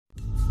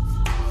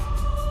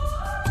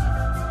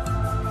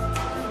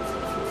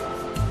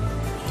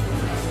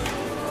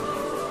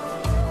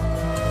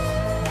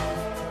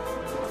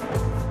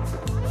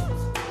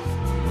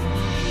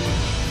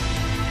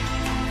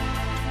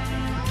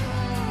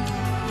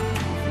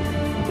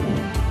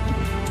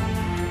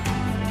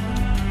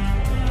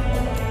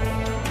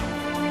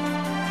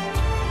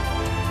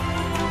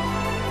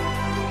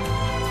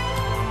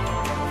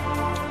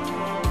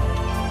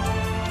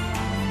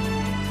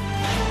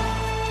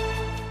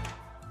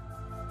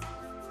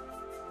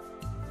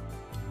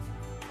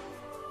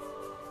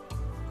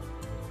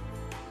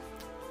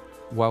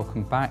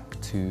welcome back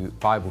to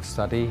Bible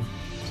study,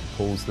 to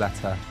Paul's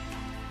letter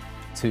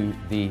to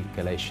the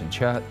Galatian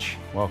church.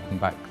 Welcome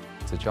back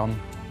to John.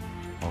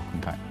 Welcome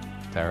back,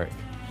 Derek.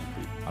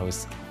 I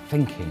was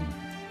thinking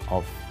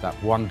of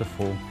that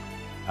wonderful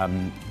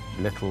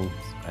little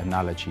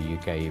analogy you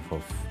gave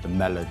of the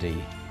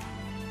melody,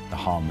 the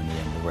harmony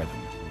and the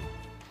rhythm,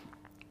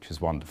 which was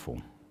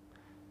wonderful.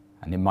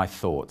 And in my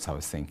thoughts, I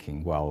was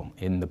thinking, well,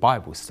 in the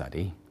Bible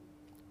study,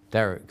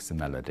 Derek's the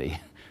melody,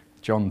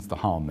 John's the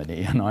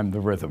harmony, and I'm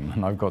the rhythm,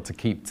 and I've got to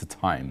keep to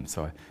time,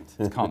 so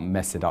I can't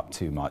mess it up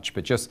too much.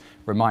 But just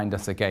remind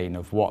us again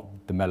of what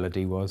the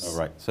melody was. All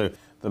right, so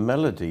the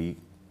melody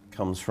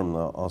comes from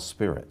our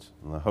spirit,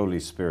 and the Holy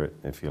Spirit,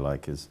 if you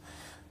like, is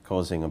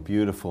causing a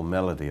beautiful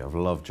melody of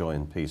love, joy,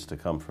 and peace to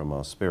come from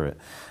our spirit.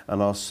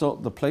 And our soul,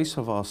 the place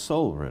of our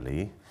soul,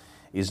 really,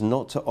 is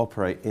not to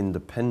operate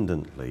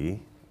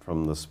independently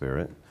from the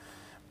Spirit,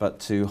 but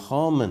to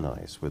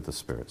harmonize with the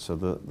Spirit. So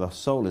the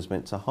soul is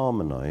meant to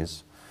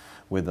harmonize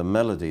with the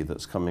melody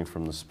that's coming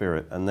from the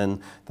Spirit, and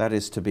then that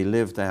is to be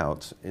lived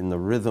out in the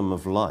rhythm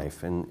of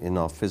life, in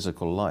our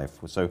physical life.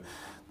 So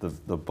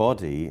the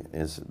body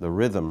is, the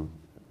rhythm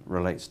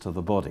relates to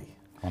the body.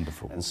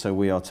 Wonderful. And so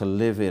we are to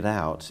live it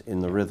out in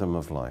the rhythm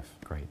of life.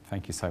 Great,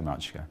 thank you so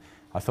much.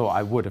 I thought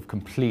I would have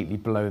completely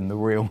blown the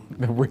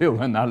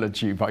real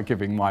analogy by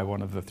giving my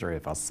one of the three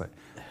of us, so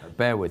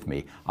bear with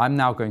me. I'm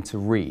now going to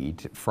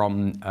read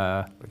from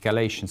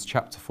Galatians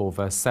chapter 4,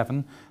 verse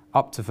 7,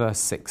 up to verse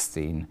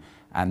 16,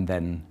 and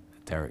then,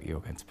 Derek, you're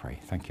going to pray.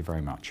 Thank you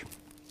very much.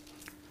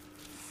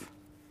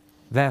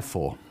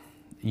 Therefore,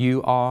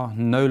 you are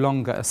no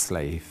longer a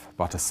slave,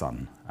 but a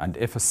son, and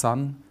if a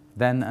son,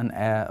 then an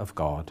heir of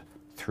God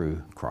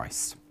through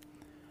Christ.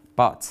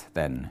 But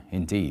then,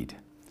 indeed,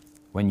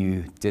 when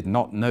you did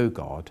not know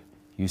God,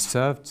 you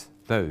served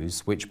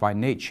those which by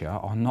nature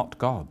are not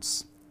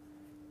gods.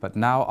 But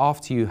now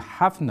after you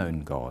have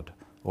known God,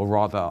 or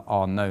rather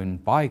are known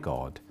by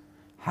God,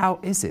 how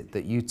is it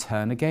that you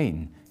turn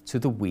again to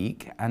the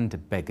weak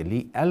and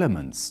beggarly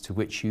elements to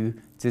which you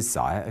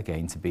desire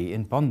again to be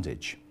in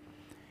bondage?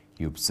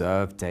 You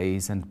observe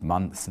days and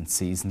months and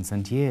seasons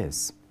and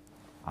years.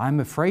 I am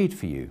afraid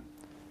for you,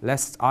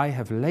 lest I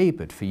have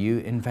laboured for you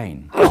in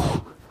vain.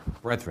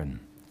 Brethren,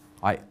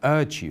 I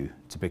urge you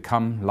to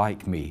become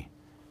like me,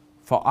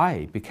 for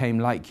I became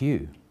like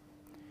you.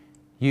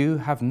 You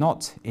have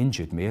not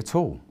injured me at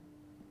all.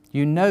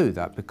 You know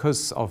that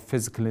because of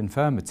physical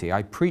infirmity,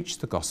 I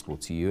preached the gospel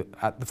to you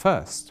at the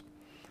first.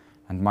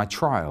 And my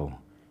trial,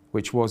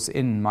 which was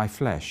in my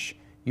flesh,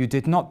 you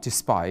did not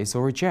despise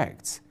or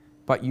reject,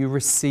 but you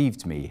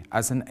received me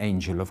as an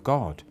angel of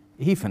God,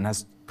 even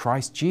as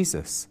Christ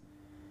Jesus.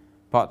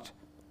 But,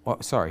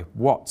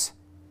 what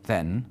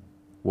then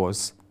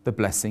was the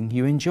blessing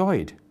you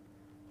enjoyed?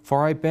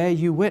 For I bear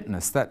you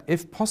witness that,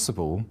 if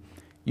possible,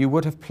 you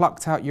would have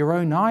plucked out your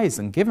own eyes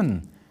and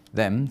given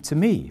them to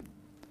me.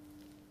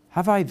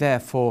 Have I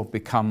therefore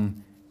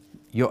become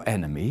your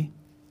enemy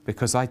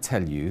because I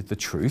tell you the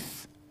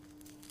truth?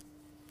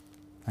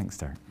 Thanks,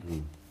 Derek.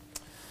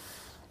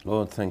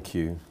 Lord, thank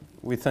you.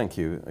 We thank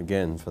you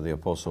again for the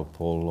Apostle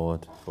Paul,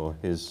 Lord, for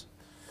his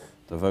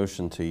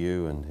devotion to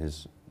you and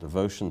his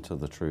devotion to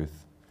the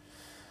truth,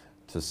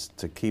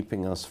 to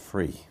keeping us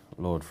free,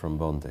 Lord, from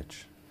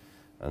bondage,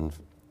 and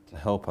to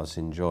help us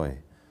enjoy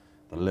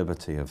the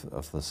liberty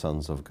of the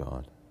sons of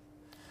God.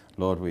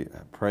 Lord, we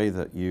pray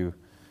that you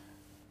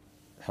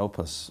help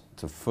us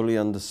to fully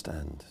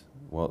understand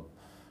what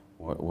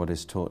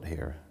is taught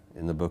here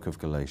in the book of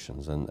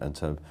Galatians, and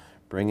to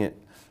bring it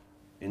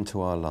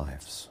into our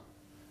lives,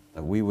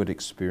 that we would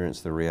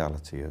experience the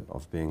reality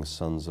of being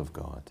sons of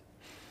God,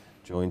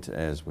 joint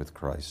heirs with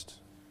Christ.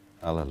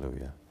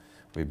 Hallelujah.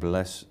 We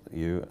bless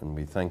you and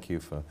we thank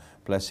you for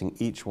blessing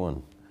each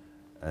one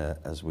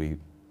as we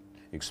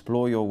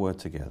explore your word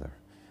together.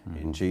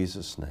 In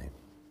Jesus' name,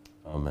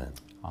 amen.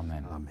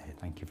 Amen. Amen.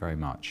 Thank you very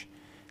much.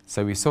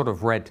 So we sort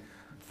of read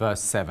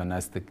verse 7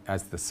 as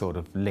the sort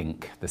of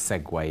link, the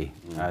segue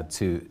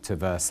to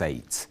verse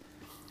 8,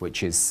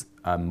 which is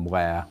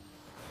where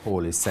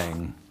Paul is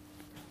saying,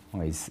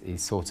 well,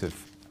 he's sort of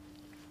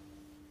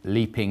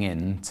leaping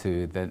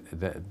into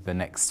the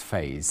next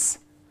phase.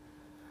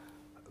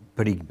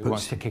 But he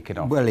wants to kick it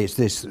off. Well, it's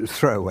this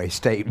throwaway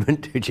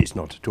statement, which is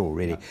not at all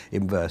really,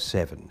 in verse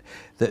 7,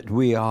 that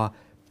we are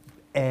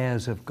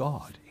heirs of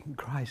God in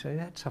Christ. So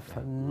that's a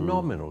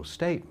phenomenal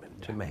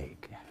statement to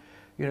make. Yeah.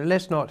 You know,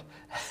 let's not,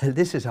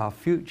 this is our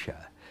future,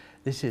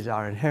 this is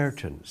our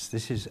inheritance,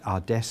 this is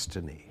our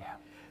destiny.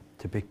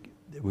 Yeah.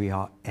 We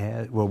are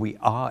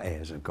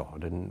heirs of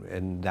God,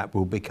 and that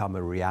will become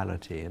a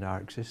reality in our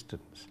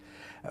existence.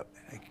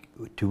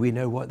 Do we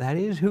know what that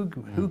is? Who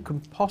can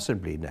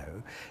possibly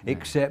know,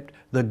 except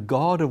the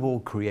God of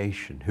all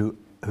creation,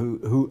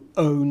 who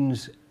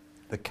owns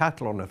the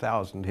cattle on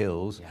 1,000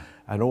 hills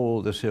and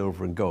all the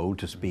silver and gold,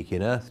 to speak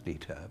in earthly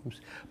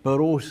terms, but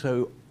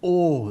also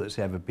all that's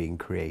ever been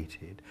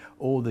created,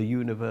 all the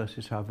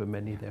universes, however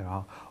many there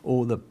are,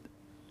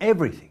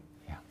 everything.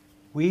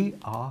 We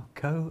are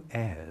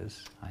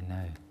co-heirs I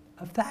know.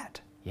 of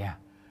that. Yeah.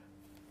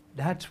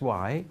 that's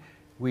why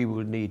we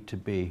will need to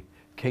be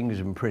kings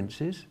and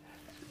princes.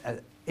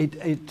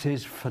 It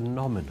is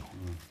phenomenal.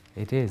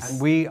 It is.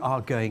 And we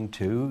are going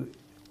to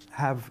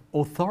have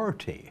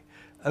authority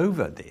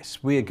over this.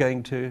 We are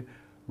going to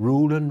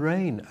rule and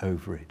reign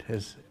over it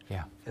as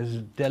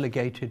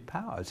delegated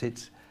powers.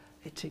 It's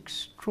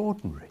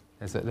extraordinary.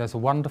 There's a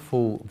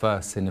wonderful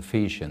verse in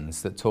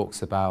Ephesians that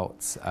talks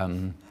about,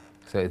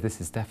 so this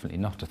is definitely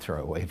not a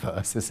throwaway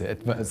verse, is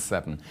it? Verse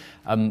 7.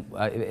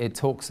 It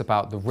talks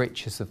about the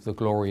riches of the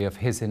glory of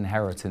his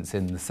inheritance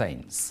in the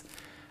saints.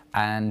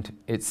 And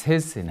it's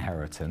his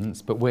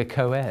inheritance, but we're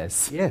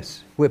co-heirs.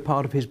 Yes, we're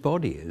part of his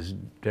body, as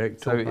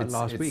Derek talked about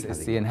last week.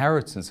 It's the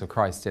inheritance of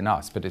Christ in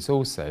us, but it's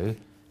also,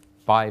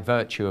 by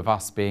virtue of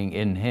us being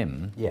in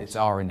him, it's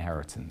our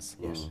inheritance.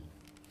 Yes.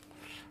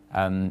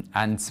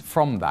 And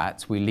from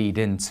that, we lead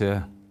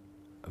into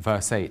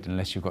verse 8,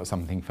 unless you've got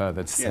something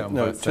further to say on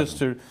verse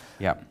 7.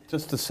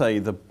 Just to say,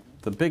 the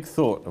big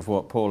thought of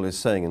what Paul is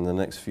saying in the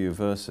next few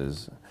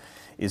verses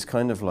is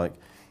kind of like,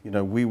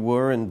 we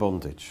were in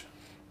bondage.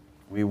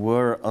 We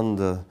were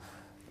under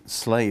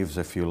slaves,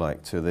 if you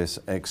like, to this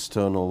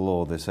external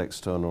law, this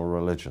external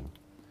religion.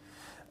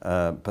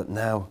 But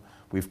now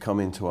we've come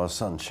into our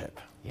sonship.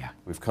 Yeah.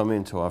 We've come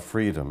into our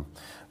freedom.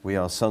 We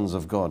are sons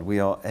of God. We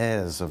are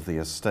heirs of the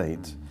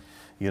estate,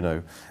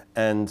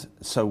 And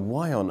so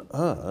why on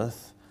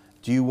earth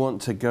do you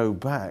want to go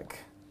back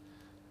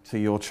to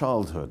your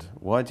childhood?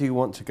 Why do you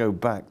want to go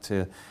back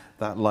to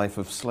that life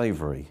of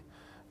slavery?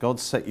 God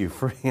set you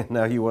free, and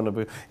now you want to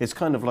be... It's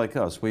kind of like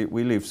us. We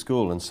leave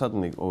school and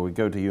suddenly, or we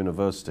go to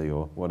university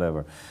or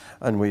whatever,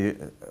 and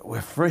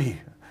we're free.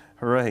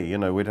 Hooray,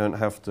 we don't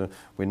have to...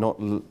 We're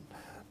not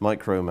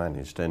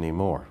micromanaged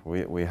anymore.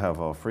 We have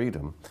our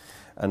freedom.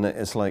 And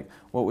it's like,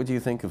 what would you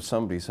think if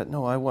somebody said,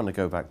 no, I want to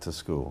go back to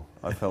school.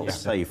 I felt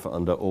safe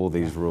under all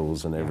these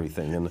rules and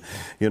everything. And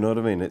you know what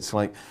I mean? It's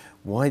like,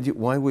 why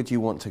would you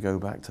want to go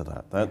back to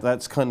that?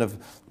 That's kind of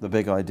the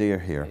big idea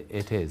here.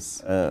 It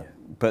is.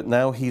 But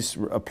now he's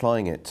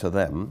applying it to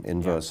them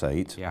in verse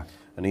 8. Yeah.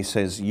 And he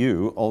says,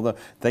 although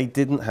they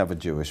didn't have a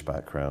Jewish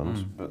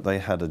background, but they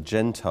had a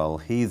Gentile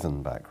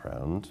heathen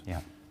background.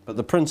 Yeah. But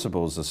the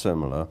principles are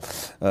similar.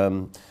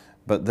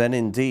 But then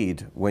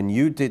indeed, when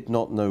you did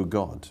not know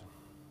God,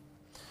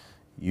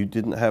 you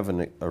didn't have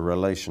a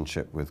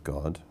relationship with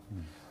God,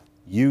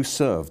 you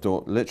served,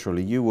 or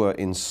literally you were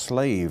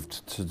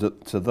enslaved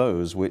to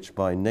those which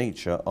by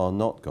nature are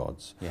not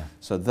God's. Yeah.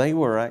 So they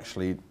were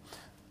actually...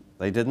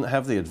 They didn't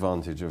have the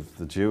advantage of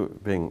the Jew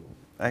being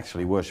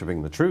actually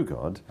worshipping the true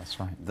God. That's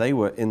right. They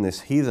were in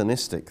this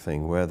heathenistic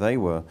thing where they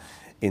were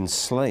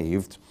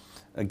enslaved,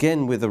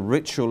 again with a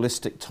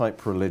ritualistic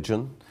type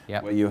religion,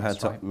 where you had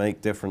to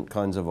make different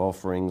kinds of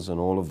offerings and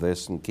all of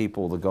this and keep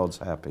all the gods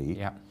happy.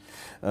 Yeah.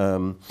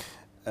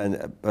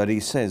 But he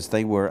says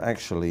they were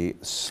actually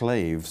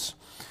slaves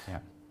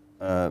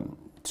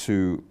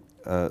to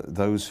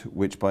those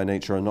which by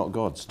nature are not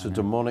gods, to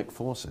demonic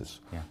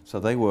forces. Yeah. So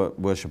they were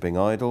worshipping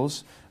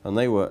idols, and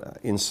they were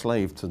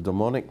enslaved to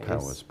demonic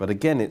powers. But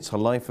again, it's a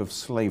life of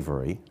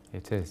slavery.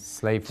 It is.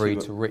 Slavery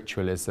to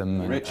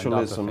ritualism and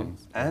other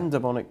things. And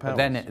demonic powers.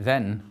 But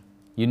then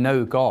you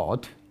know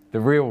God, the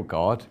real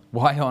God.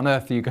 Why on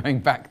earth are you going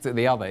back to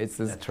the other?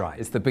 That's right.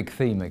 It's the big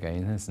theme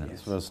again, isn't it?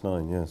 It's verse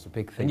 9, yes. It's a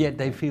big theme. And yet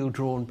they feel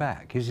drawn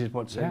back. This is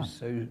what's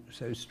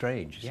so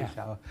strange. This is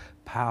how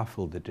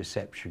powerful the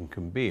deception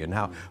can be, and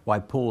why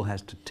Paul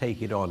has to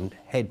take it on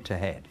head to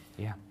head.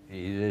 Yeah.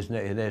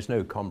 There's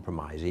no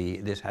compromise.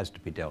 This has to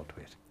be dealt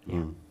with.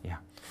 Yeah.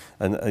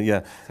 And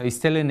So he's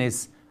still in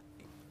his,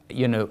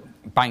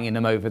 banging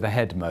them over the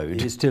head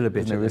mode. He's still a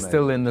bit. We're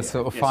still in the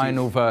sort of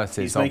final verses.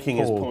 He's making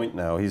his point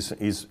now. He's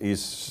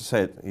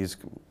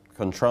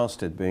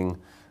contrasted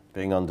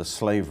being under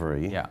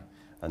slavery. Yeah.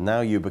 And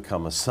now you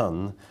become a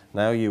son.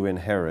 Now you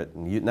inherit,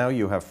 and now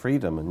you have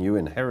freedom, and you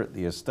inherit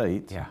the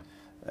estate. Yeah.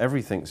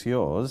 Everything's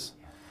yours,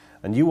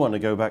 and you want to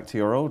go back to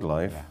your old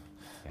life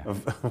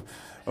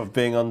of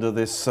being under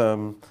this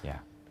tutor.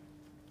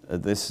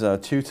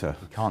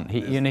 He can't.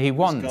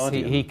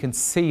 He can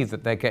see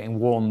that they're getting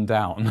worn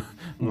down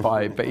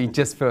but he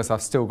just feels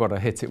I've still got to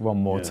hit it one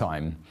more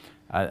time,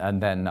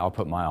 and then I'll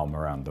put my arm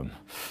around them.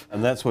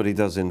 And that's what he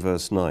does in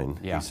verse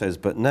 9. Yeah. He says,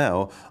 but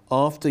now,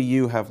 after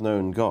you have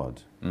known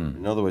God,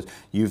 in other words,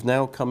 you've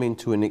now come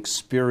into an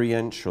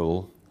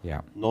experiential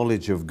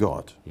knowledge of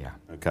God. Yeah.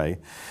 Okay?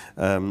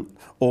 And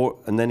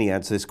then he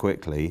adds this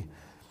quickly,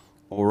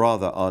 or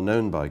rather are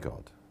known by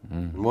God.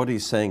 And what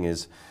he's saying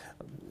is,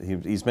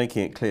 he's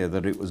making it clear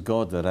that it was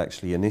God that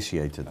actually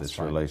initiated this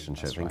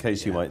relationship. In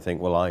case you might think,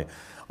 well,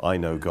 I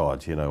know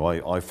God,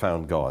 I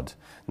found God.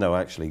 No,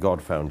 actually, God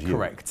found you.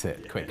 Correct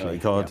it quickly.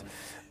 God,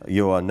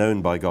 you are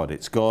known by God.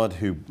 It's God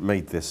who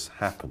made this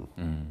happen.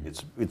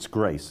 It's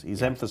grace.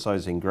 He's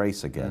emphasizing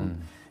grace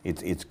again.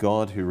 It's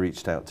God who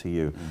reached out to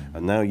you.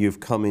 And now you've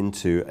come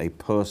into a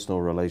personal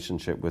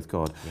relationship with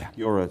God. Yeah.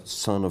 You're a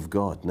son of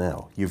God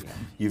now.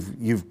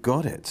 You've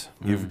got it.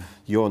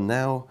 You're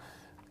now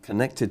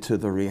connected to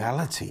the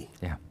reality.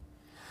 Yeah.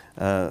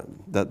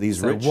 that these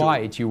So rituals...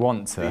 why do you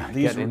want to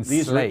get enslaved?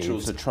 These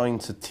rituals are trying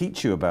to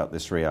teach you about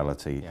this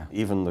reality, Yeah.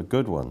 even the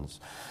good ones.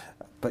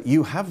 But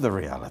you have the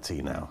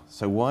reality now.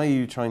 So why are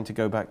you trying to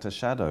go back to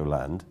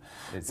Shadowland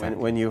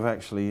Exactly. when you've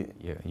actually...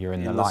 You're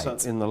in the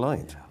light. In the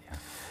light. Yeah.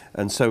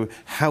 And so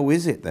how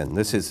is it then,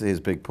 this is his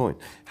big point,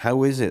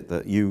 how is it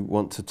that you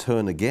want to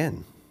turn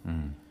again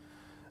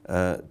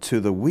to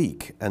the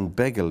weak and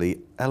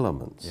beggarly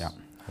elements? Yeah.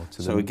 Or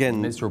to So the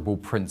again, miserable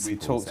principles.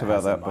 We talked it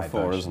about has in that my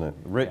before, version. isn't it?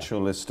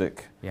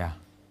 Ritualistic, Yeah.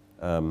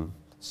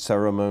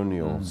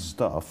 ceremonial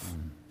stuff.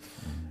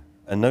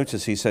 And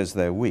notice he says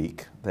they're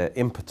weak, they're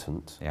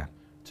impotent Yeah.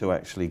 to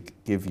actually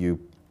give you,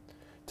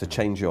 to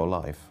change your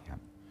life. Yeah.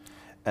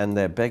 And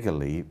they're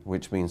beggarly,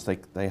 which means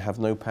they have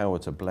no power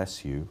to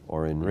bless you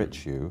or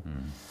enrich you.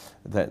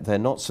 They're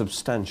not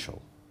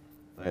substantial.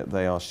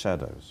 They are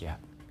shadows. Yeah.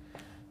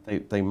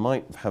 They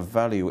might have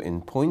value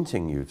in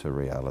pointing you to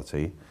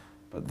reality,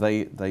 but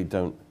they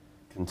don't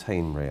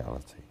contain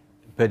reality.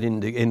 But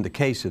in the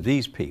case of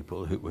these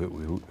people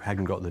who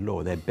hadn't got the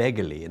law, they're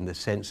beggarly in the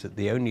sense that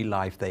the only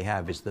life they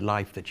have is the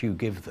life that you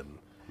give them.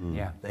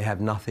 Yeah. They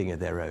have nothing of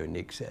their own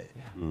except...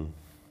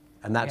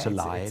 And that's Yeah, a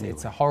lie it's, anyway.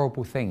 it's a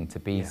horrible thing to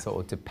be Yeah. sort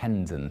of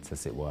dependent,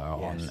 as it were,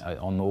 Yes.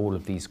 on all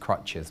of these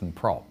crutches and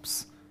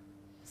props.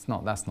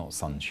 That's not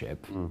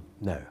sonship.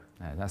 No.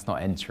 No, that's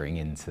not entering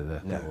into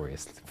the No.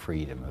 glorious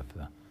freedom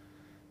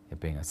of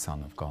being a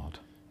son of God.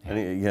 And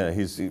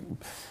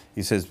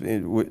he says,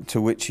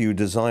 to which you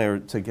desire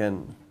to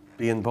again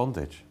be in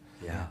bondage.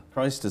 Yeah.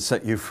 Christ has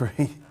set you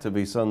free to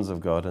be sons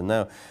of God, and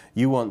now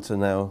you want to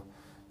now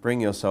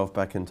bring yourself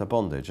back into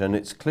bondage. And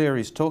it's clear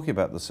he's talking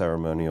about the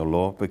ceremonial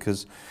law,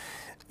 because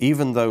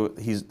even though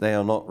they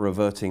are not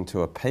reverting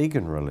to a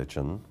pagan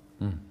religion,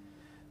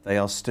 they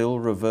are still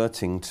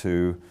reverting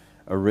to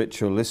a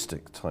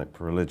ritualistic type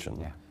religion,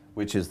 Yeah.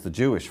 which is the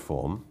Jewish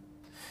form.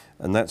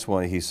 And that's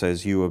why he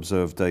says you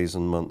observe days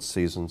and months,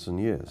 seasons and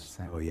years.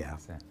 Oh, yeah.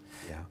 That's it.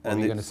 Yeah. What And were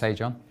you it- going to say,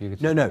 John?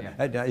 No,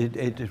 Yeah.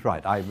 it is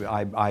right.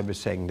 I was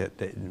saying that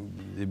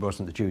it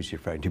wasn't the Jews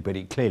referring to, but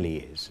it clearly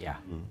is. Yeah.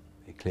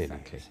 It clearly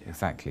Exactly. is. Yeah.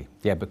 Exactly.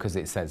 Yeah, because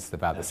it says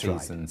about That's the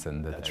right. seasons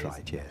and the That's days.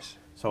 right, yes.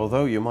 So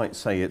although you might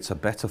say it's a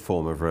better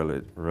form of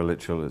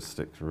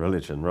ritualistic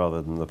religion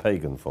rather than the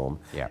pagan form,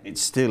 Yeah. it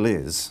still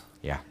is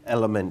Yeah.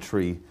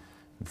 elementary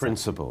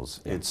principles.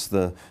 It's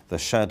the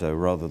shadow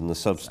rather than the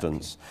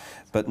substance.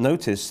 But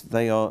notice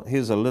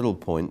here's a little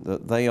point,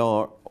 that they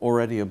are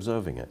already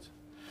observing it.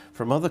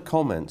 From other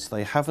comments,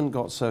 they haven't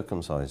got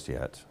circumcised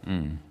yet.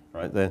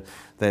 Right?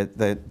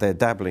 They're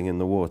dabbling in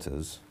the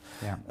waters.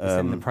 Yeah. It's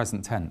in the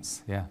present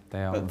tense. Yeah,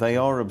 they are. But they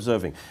are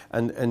observing.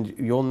 And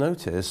you'll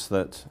notice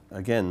that,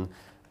 again,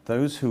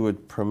 those who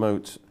would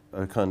promote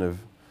a kind of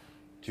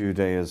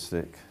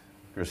Judaistic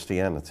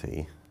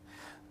Christianity,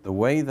 the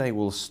way they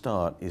will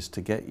start is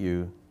to get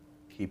you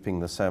keeping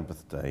the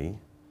Sabbath day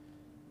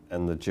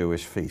and the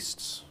Jewish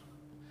feasts.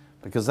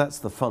 Because that's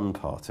the fun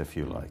part, if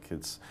you like.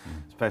 It's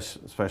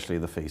especially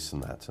the feasts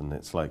and that. And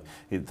it's like,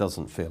 it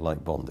doesn't feel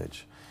like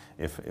bondage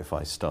if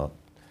I start.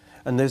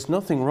 And there's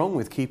nothing wrong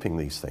with keeping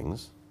these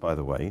things, by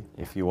the way,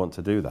 if you want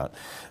to do that.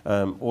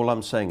 All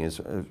I'm saying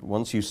is,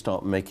 once you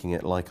start making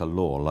it like a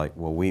law, like,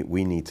 well,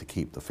 we need to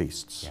keep the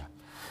feasts, Yeah.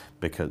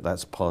 because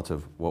that's part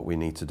of what we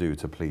need to do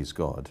to please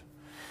God.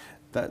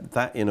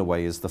 That in a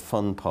way is the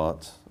fun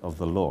part of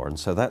the law, and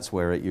so that's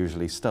where it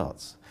usually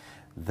starts.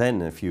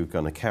 Then if you're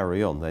going to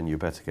carry on, then you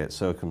better get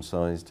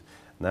circumcised.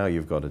 Now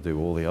you've got to do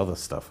all the other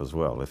stuff as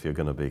well if you're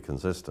going to be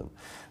consistent.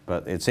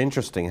 But it's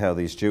interesting how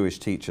these Jewish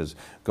teachers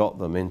got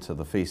them into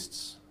the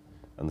feasts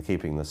and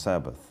keeping the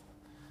Sabbath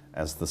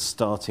as the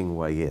starting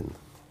way in.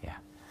 Yeah.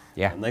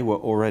 Yeah. And they were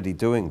already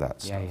doing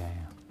that stuff.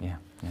 Yeah,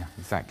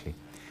 exactly.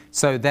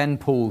 So then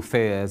Paul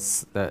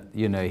fears that,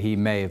 he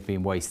may have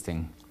been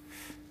wasting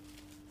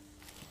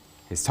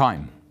his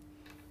time,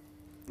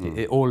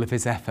 all of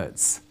his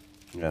efforts.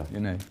 Yeah.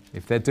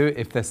 If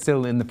they're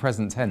still in the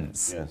present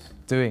tense, Yes.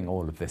 doing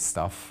all of this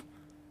stuff,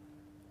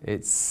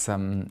 it's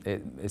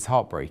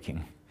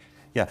heartbreaking.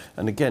 Yeah,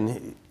 and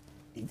again,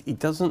 he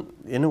doesn't,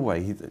 in a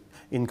way,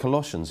 in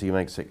Colossians he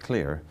makes it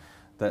clear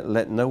that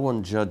let no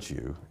one judge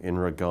you in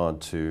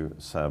regard to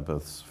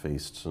Sabbaths,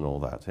 feasts and all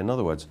that. In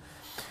other words,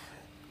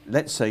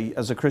 let's say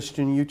as a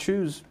Christian you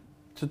choose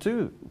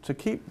to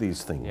keep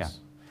these things. Yeah.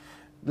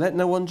 Let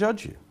no one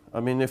judge you. I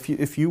mean,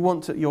 if you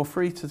want to, you're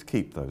free to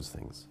keep those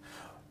things.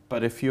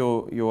 But if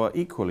you are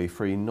equally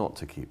free not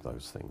to keep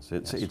those things.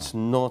 It's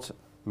not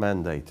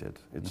mandated.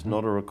 It's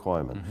not a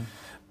requirement.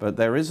 But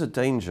there is a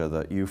danger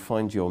that you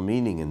find your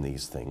meaning in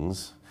these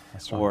things,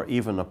 That's right. or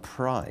even a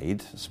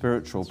pride,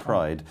 spiritual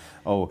pride.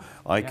 Oh,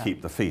 I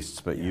keep the feasts,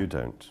 but you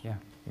don't. Yeah,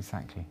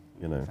 exactly.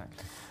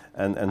 Exactly.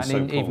 And so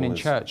even in Paul is-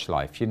 church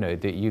life,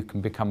 that you can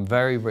become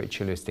very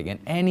ritualistic in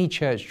any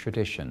church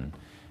tradition,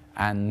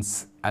 and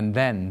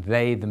then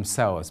they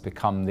themselves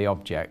become the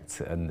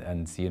object,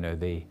 and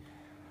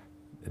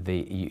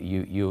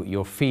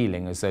you're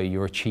feeling as though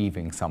you're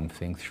achieving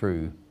something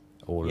through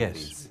all of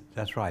these. Yes,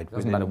 that's right. It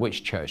doesn't matter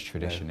which church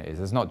tradition it is.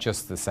 It's not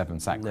just the seven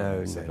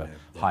sacraments of a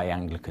high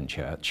Anglican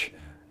church.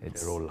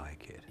 They're all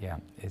like it. Yeah,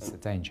 it's a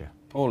danger.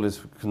 Paul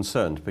is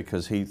concerned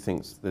because he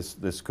thinks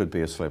this could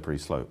be a slippery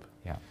slope.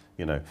 Yeah.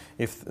 You know,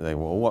 if they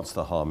well, what's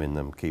the harm in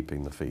them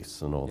keeping the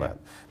feasts and all Yeah. that?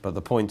 But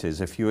the point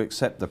is, if you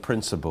accept the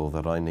principle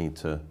that I need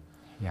to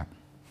Yeah.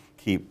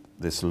 keep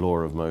this law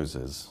of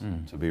Moses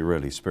to be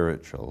really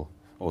spiritual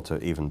or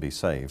to even be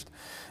saved,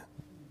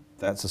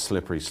 that's a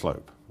slippery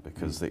slope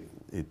because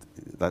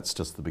that's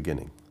just the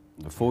beginning.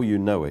 Before you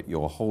know it,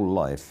 your whole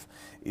life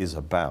is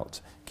about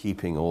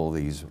keeping all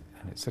these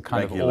And it's a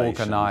kind of regulations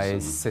organised,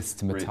 and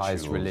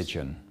systematized rituals.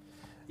 religion.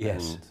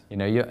 Yes. You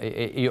know,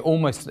 you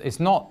almost, it's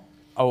not,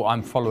 oh,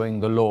 I'm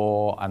following the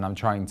law and I'm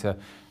trying to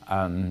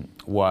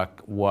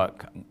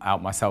work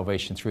out my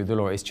salvation through the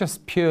law. It's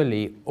just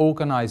purely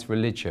organised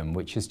religion,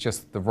 which is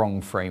just the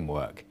wrong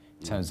framework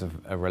in terms of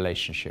a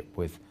relationship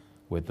with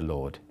the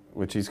Lord.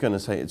 which he's going to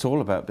say it's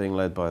all about being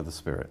led by the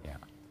Spirit. Yeah,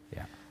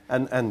 yeah.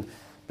 And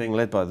being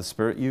led by the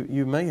Spirit,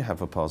 you may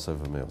have a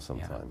Passover meal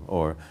sometime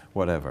or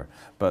whatever.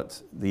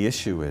 But the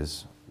issue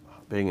is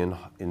being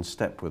in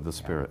step with the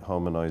Spirit,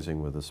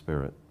 harmonizing with the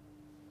Spirit.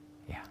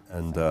 Yeah.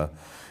 And,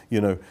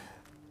 you know,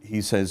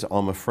 he says,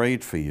 I'm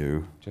afraid for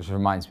you. Just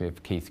reminds me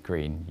of Keith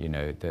Green, you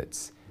know,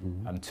 that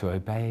to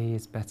obey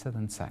is better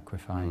than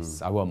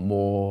sacrifice. I want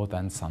more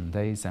than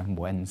Sundays and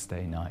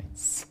Wednesday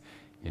nights.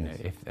 You know,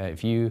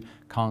 if you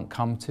can't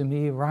come to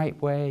me right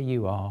where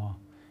you are,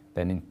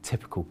 then in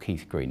typical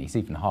Keith Green, he's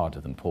even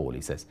harder than Paul.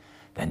 He says,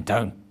 then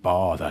don't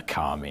bother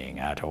coming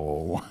at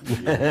all.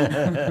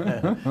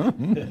 Yeah.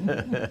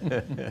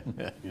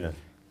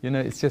 You know,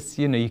 it's just,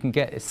 you know, you can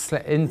get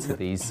into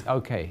these,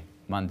 okay,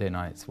 Monday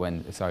nights,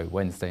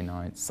 Wednesday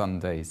nights,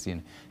 Sundays, you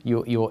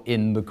know, you're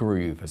in the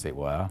groove, as it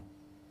were.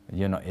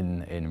 You're not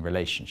in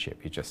relationship,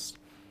 you're just,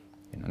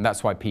 you know, and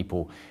that's why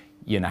people,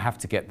 you know, have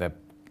to get their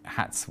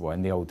hats, well,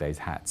 in the old days,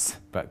 hats,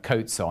 but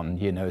coats on,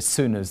 you know, as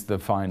soon as the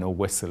final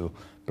whistle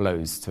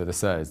blows to the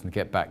Sirs and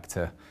get back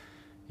to,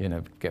 you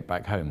know, get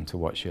back home to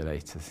watch your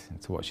latest,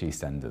 to watch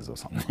EastEnders or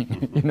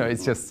something. You know,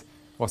 it's just,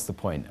 what's the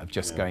point of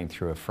just going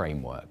through a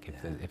framework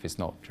if it's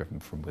not driven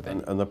from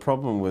within? And the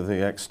problem with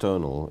the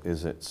external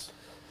is it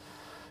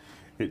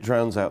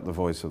drowns out the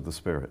voice of the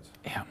Spirit.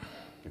 Yeah.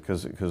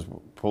 Because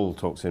Paul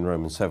talks in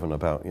Romans 7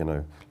 about, you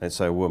know, let's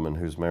say a woman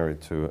who's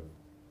married to a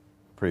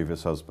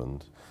previous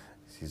husband.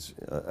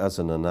 As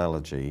an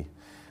analogy,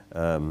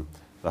 the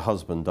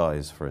husband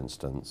dies, for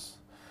instance,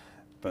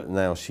 but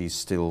now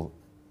she's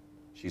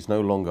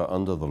no longer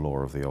under the law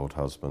of the old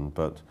husband,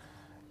 but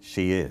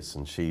she is,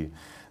 and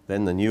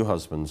then the new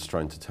husband's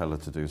trying to tell her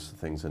to do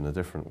things in a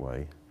different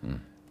way,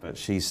 but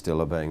she's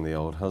still obeying the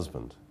old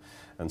husband.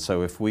 And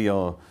so if we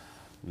are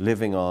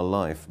living our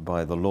life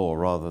by the law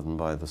rather than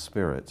by the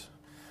Spirit,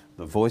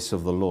 the voice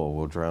of the law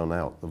will drown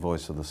out the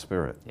voice of the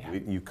Spirit. Yeah.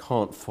 You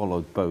can't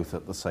follow both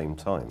at the same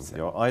time.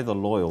 You're either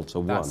loyal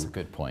to That's one a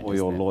good point, or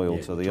you're isn't it? loyal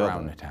to the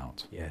Drown other. it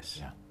out. Yes.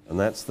 Yeah. And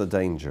that's the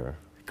danger.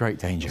 Great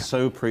danger. You're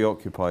so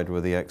preoccupied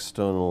with the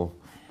external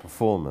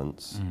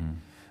performance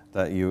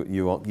that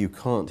you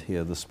can't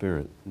hear the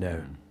Spirit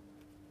No.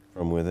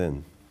 from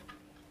within.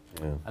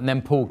 Yeah. And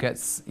then Paul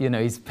gets, you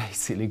know, he's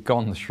basically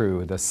gone through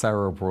with a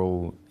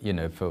cerebral, you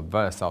know, for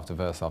verse after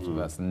verse after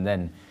verse, and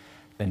then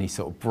he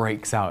sort of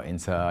breaks out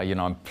into, you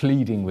know, I'm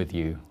pleading with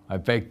you, I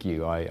beg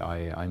you,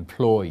 I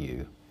implore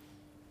you.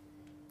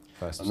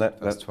 Verse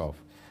 12.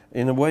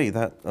 In a way,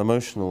 that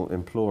emotional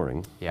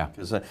imploring, Yeah.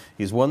 because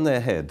he's won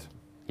their head,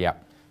 Yeah.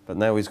 but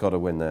now he's got to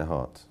win their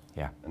heart.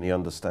 Yeah. And he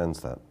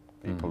understands that.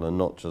 People are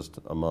not just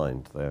a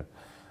mind,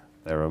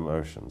 they're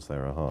emotions,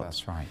 they're a heart.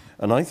 That's right.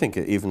 And I think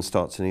it even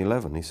starts in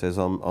 11. He says,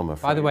 I'm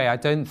afraid. By the way, I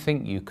don't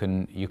think you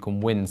can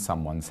win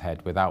someone's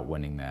head without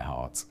winning their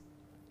heart.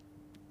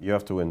 You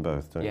have to win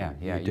both, don't Yeah,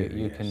 you? yeah,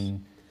 you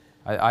can.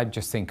 I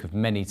just think of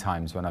many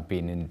times when I've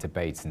been in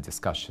debates and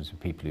discussions with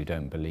people who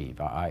don't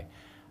believe.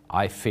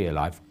 I feel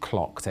I've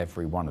clocked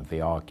every one of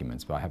the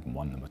arguments, but I haven't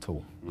won them at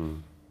all.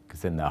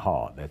 Because in their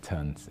heart, they're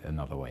turned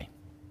another way.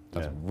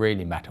 Doesn't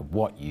really matter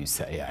what you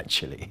say,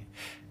 actually.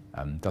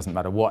 Doesn't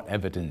matter what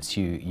evidence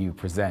you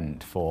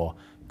present for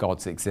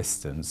God's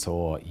existence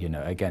or, you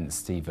know,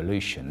 against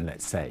evolution,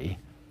 let's say.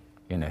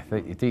 You know,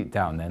 if deep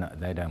down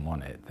they don't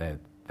want it.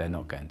 They're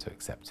not going to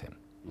accept him.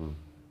 Yeah.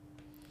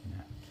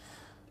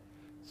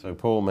 So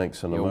Paul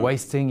makes an You're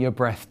wasting your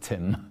breath,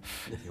 Tim.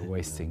 You're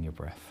wasting your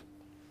breath.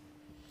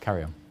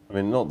 Carry on. I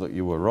mean, not that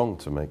you were wrong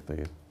to make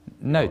the...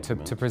 No,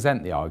 to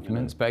present the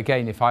arguments, but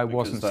again, if I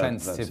wasn't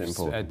that's sensitive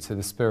to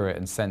the Spirit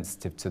and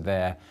sensitive to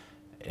their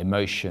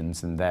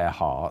emotions and their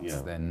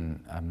hearts, then,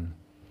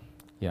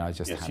 you know, I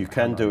just... Yes, you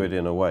can do it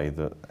in a way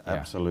that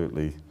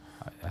absolutely...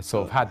 I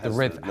sort of had the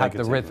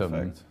rhythm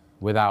effect.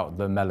 Without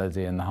the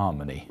melody and the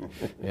harmony.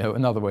 You know,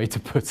 another way to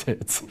put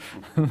it.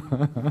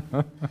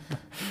 Well,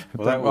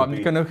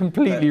 I'm going to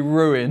completely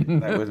ruin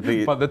that would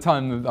be, by the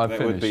time that I finish.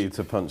 That would be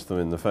to punch them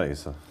in the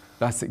face.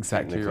 That's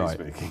exactly right.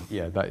 Speaking.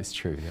 Yeah, that is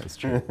true. That's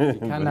true. You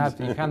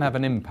can have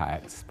an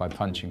impact by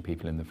punching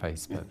people in the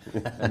face, but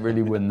don't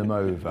really win them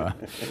over.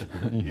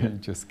 You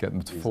just get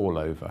them to fall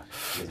over.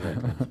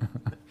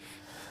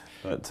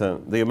 But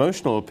the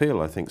emotional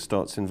appeal, I think,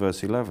 starts in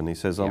verse 11. He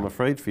says, I'm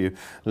afraid for you,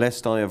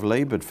 lest I have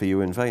labored for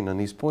you in vain. And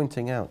he's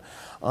pointing out,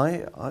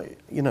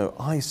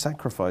 I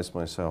sacrificed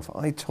myself.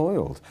 I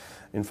toiled.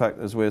 In fact,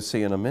 as we'll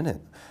see in a minute,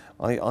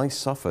 I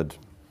suffered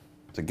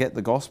to get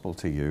the gospel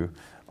to you.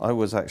 I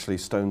was actually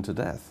stoned to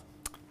death.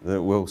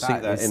 We'll see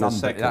that in a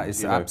second. That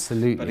is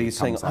absolutely. But he's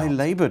saying, I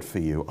labored for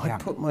you. I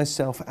put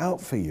myself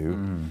out for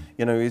you.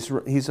 You know,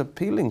 he's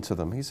appealing to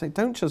them. He's saying,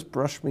 don't just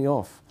brush me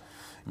off,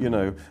 you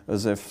know,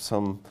 as if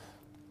some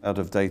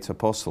out-of-date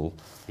apostle.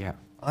 Yeah.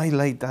 I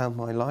laid down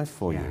my life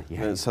for you.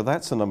 Yeah. So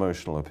that's an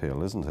emotional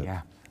appeal, isn't it?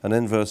 Yeah. And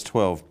then verse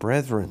 12,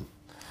 brethren,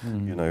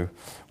 you know,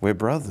 we're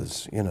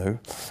brothers, you know.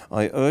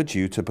 I urge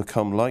you to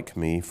become like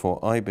me,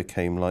 for I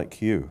became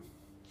like you.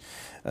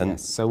 And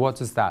yes. So what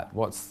does that,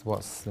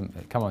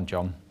 come on,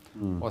 John.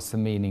 What's the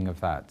meaning of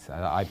that?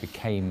 I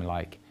became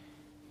like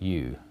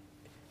you.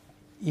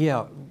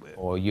 Yeah.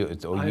 Or you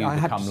I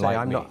have to become say, like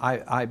I'm me. not,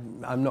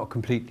 I'm not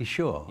completely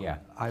sure. Yeah.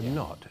 I'm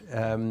not.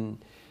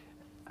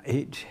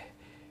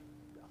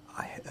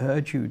 I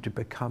urge you to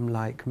become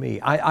like me.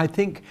 I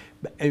think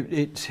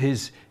it's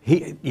his.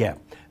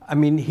 I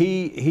mean,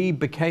 he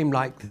became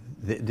like.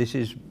 This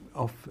is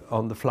off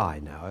on the fly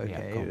now.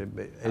 Okay.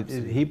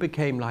 Yeah, he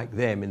became like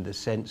them in the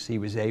sense he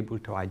was able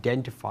to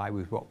identify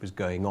with what was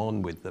going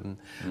on with them,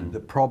 the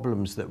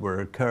problems that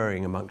were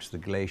occurring amongst the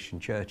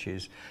Galatian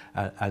churches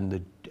and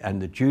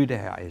the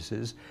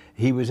Judaizers.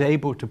 He was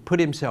able to put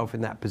himself in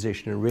that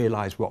position and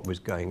realize what was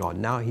going on.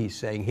 Now he's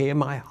saying, "Hear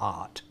my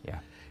heart." Yeah.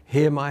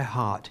 Hear my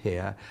heart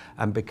here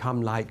and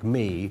become like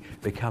me,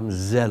 become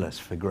zealous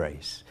for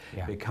grace,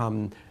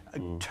 become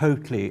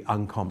totally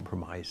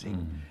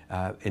uncompromising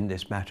in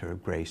this matter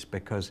of grace,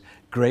 because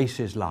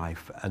grace is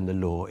life and the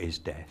law is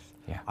death.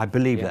 Yeah. I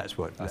believe that's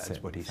what he's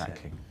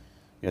exactly. saying.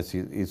 yes,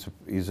 he's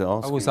asking. I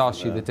always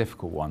ask you the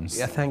difficult ones.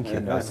 Yeah, thank you.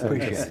 I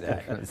appreciate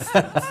that. It's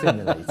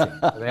stimulating.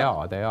 They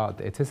are.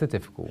 It is a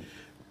difficult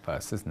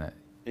verse, isn't it?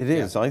 It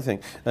is, I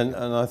think, and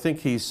I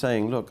think he's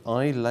saying, look,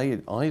 I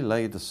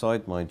laid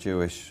aside my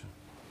Jewish,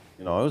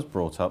 you know, I was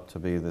brought up to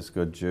be this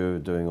good Jew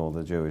doing all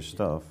the Jewish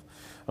stuff,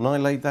 and I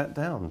laid that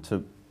down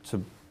to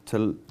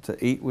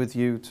eat with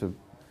you, to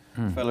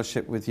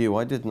fellowship with you.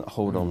 I didn't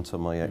hold on to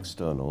my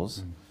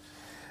externals,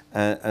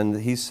 and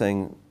he's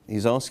saying,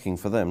 he's asking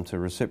for them to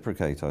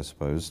reciprocate, I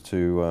suppose,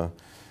 to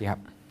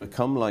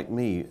become like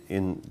me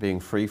in being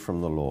free from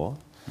the law,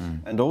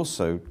 and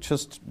also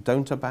just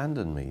don't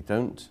abandon me,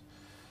 don't.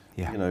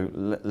 You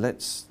know,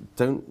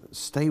 don't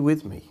stay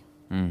with me.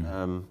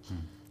 Don't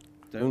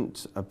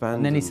abandon.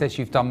 And then he says,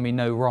 "You've done me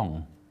no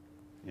wrong."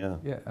 Yeah.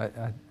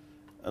 Yeah.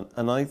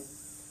 And I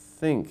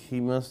think he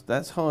must.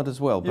 That's hard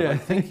as well. But I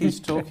think he's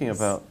talking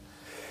about,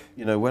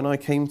 you know, when I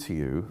came to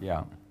you.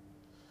 Yeah.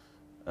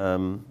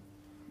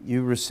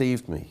 You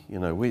received me. You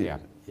know,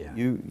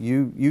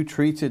 you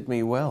treated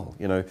me well.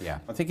 You know. Yeah.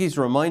 I think he's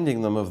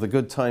reminding them of the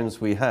good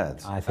times we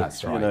had. I think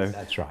that's right. You know,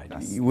 that's right.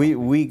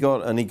 We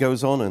got, and he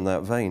goes on in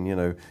that vein. You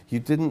know, you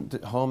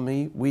didn't harm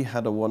me. We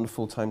had a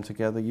wonderful time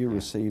together. You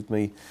received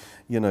me.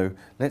 You know,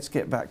 let's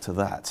get back to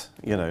that.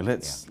 You know,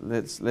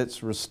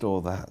 let's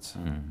restore that.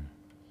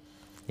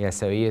 Yeah.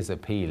 So he is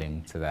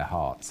appealing to their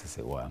hearts, as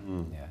it were.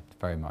 Yeah,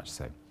 very much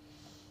so.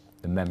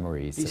 The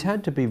memories. He's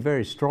had to be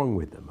very strong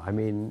with them. I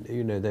mean,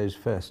 you know, those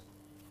first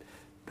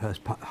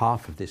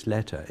half of this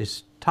letter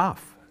is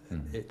tough.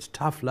 It's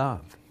tough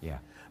love. Yeah.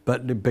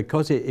 But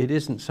because it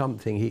isn't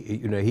something he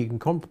can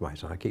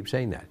compromise on. I keep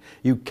saying that.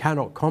 You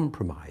cannot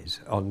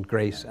compromise on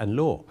grace and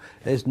law.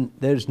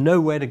 There's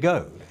nowhere to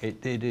go.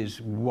 It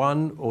is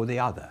one or the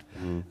other,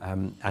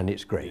 and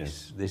it's grace.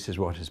 Yes. This is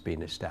what has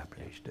been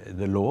established.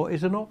 The law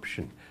is an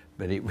option,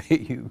 but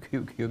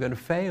you're going to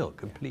fail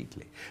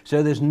completely.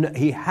 So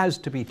he has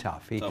to be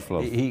tough. Tough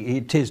love.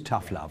 It is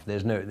tough love.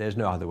 There's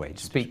no other way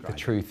to speak the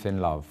truth in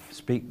love.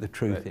 Speak the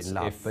truth in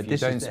love. If you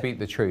don't speak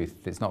the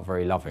truth, it's not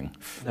very loving.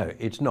 No,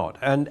 it's not.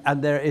 And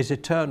there is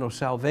eternal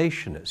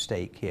salvation at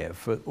stake here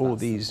for all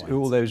those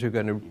who are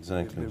going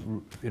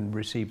to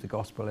receive the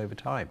gospel over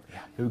time,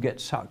 who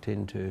get sucked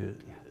into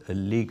a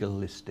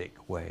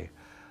legalistic way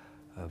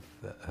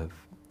of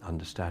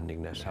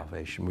understanding their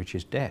salvation, which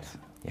is death.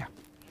 Yeah.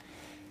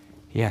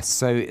 Yes,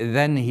 so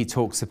then he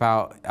talks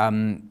about,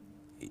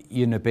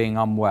 being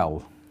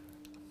unwell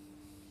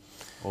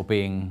or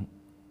being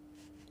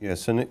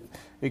Yes, and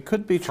it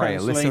could be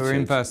frail. translated. So we're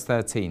in verse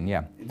 13,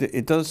 yeah.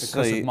 It does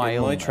say in my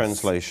illness.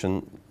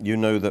 translation, you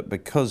know that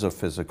because of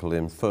physical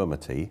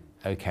infirmity,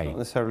 Okay. not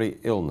necessarily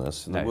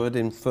illness. No. The word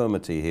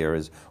infirmity here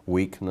is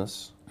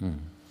weakness.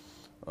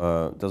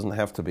 Doesn't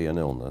have to be an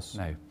illness.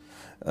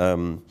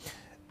 No.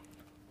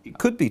 It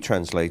could be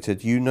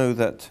translated, you know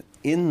that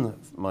in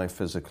my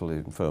physical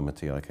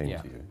infirmity I came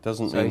to you.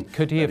 Doesn't so mean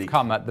could he have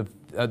come at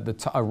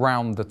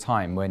around the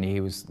time when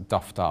he was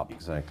duffed up?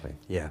 Exactly.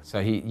 Yeah.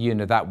 So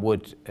that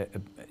would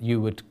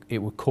it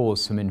would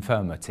cause some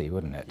infirmity,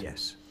 wouldn't it?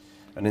 Yes.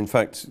 And in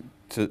fact,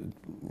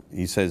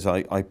 he says,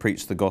 I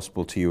preached the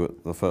gospel to you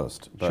at the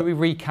first. Should we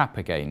recap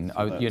again?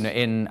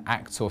 In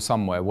Acts or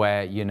somewhere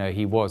where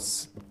he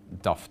was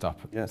duffed up.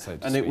 Yes, so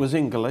to and speak. it was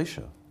in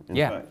Galatia. In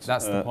Yeah, fact,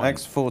 that's the point.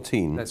 Acts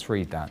 14. Let's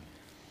read that.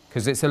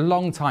 Because it's a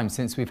long time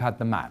since we've had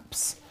the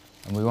maps.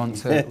 And we want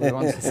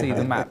to see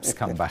the maps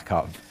come back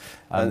up.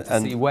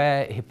 To see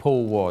where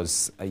Paul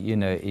was,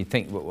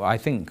 I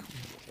think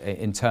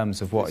in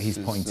terms of what he's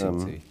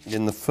pointing to.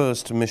 In the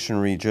first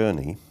missionary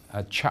journey.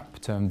 A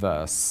chapter and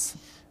verse.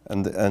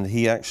 And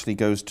he actually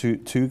goes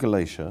to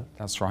Galatia.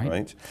 That's right.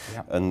 Right?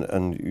 Yep.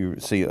 And you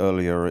see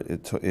earlier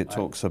it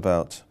talks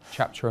about...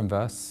 Chapter and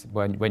verse,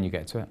 when you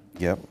get to it.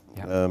 Yep.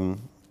 Yep.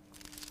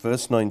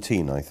 Verse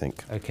 19, I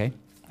think. Okay.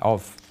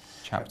 Of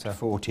chapter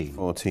 14.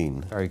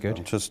 14. Very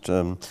good.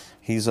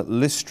 He's at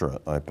Lystra,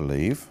 I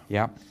believe.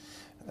 Yeah.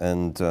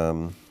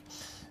 And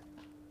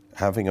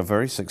having a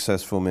very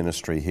successful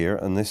ministry here,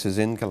 and this is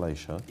in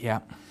Galatia. Yeah.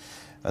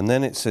 And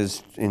then it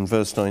says in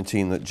verse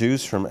 19 that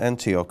Jews from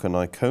Antioch and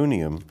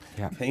Iconium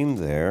came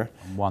there,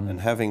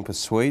 and having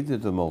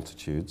persuaded the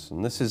multitudes,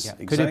 and this is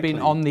exactly... Could have been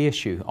on the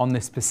issue, on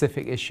this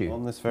specific issue.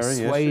 On this very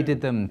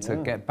persuaded them to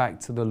get back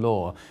to the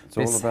law. It's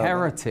this all about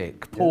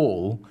heretic,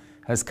 Paul,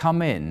 has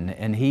come in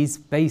and he's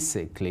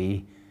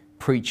basically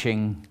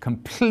preaching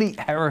complete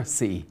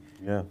heresy.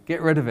 Yeah.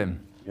 Get rid of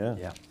him.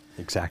 Yeah.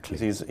 Exactly.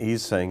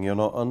 He's saying you're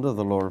not under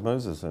the law of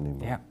Moses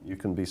anymore. Yeah. You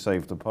can be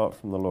saved apart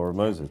from the law of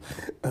Moses.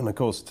 And of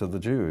course, to the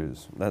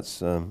Jews,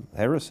 that's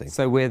heresy.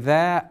 So we're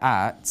there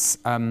at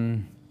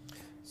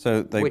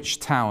which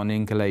town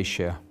in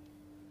Galatia?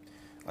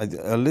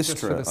 Lystra. Just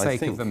for the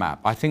sake of the map.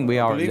 I think we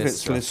are at Lystra. I believe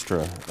it's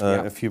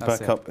Lystra. If you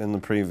back up in the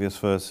previous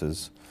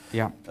verses.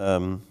 Yeah.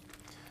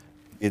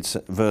 It's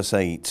verse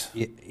 8.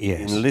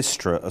 Yes. In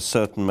Lystra, a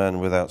certain man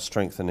without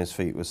strength in his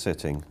feet was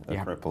sitting, a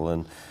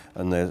cripple,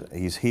 and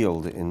he's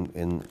healed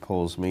in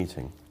Paul's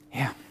meeting.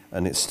 Yeah.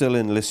 And it's still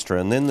in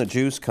Lystra. And then the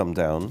Jews come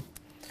down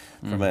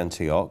from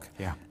Antioch,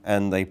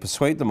 and they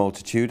persuade the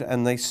multitude,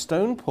 and they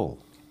stone Paul.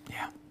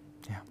 Yeah.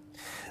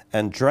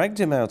 And dragged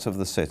him out of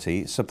the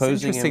city,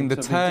 supposing him to be dead.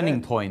 The turning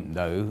point,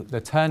 though,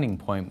 the turning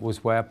point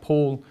was where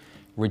Paul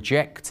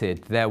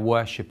rejected their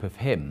worship of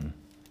him,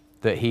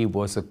 that he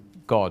was a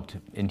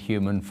God in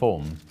human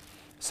form.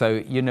 So,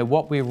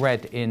 what we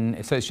read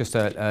so it's just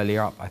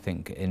earlier up, I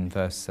think, in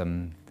verse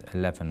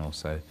 11 or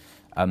so,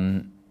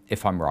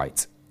 if I'm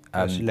right.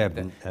 Verse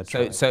 11, that's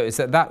right. So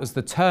that was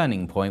the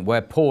turning point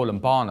where Paul and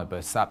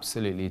Barnabas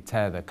absolutely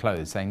tear their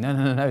clothes, saying,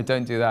 no,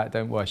 don't do that,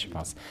 don't worship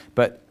us.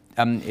 But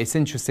it's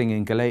interesting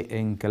in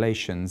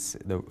Galatians,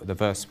 the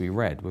verse we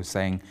read was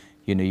saying,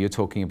 you're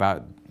talking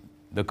about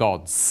the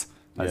gods,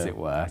 as it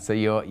were. So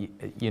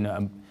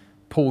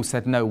Paul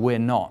said, no, we're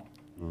not.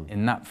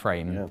 In that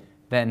frame,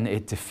 then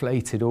it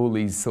deflated all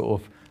these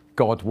sort of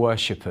God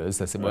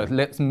worshippers, as it were,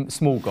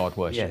 small God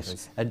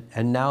worshippers. Yes,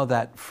 and now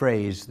that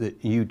phrase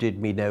that you did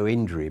me no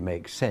injury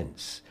makes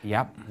sense.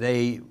 Yep.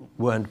 They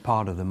weren't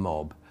part of the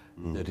mob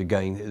that are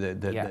going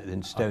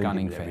and stoning him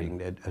and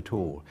everything at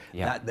all.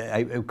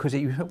 Because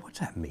what's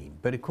that mean?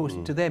 But of course,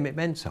 to them it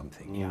meant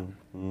something.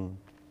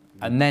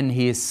 And then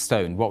he is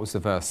stoned. What was the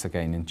verse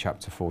again in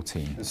chapter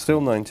 14? It's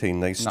still 19.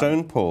 They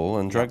stoned Paul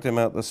and dragged him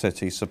out the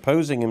city,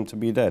 supposing him to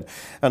be dead.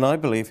 And I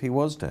believe he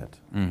was dead,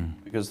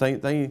 because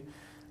they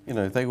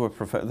were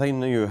they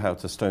knew how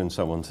to stone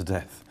someone to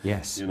death.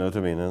 Yes. You know what I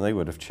mean? And they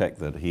would have checked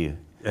that he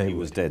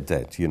was dead.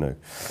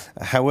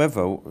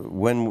 However,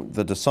 when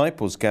the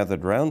disciples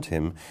gathered round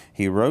him,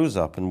 he rose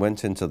up and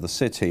went into the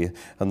city,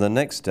 and the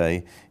next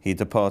day he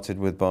departed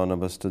with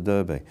Barnabas to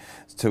Derbe,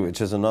 which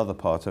is another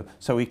part of...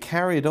 So he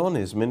carried on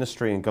his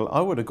ministry in Galatia.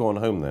 I would have gone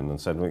home then and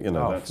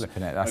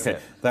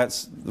said,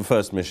 that's the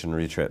first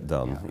missionary trip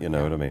done, you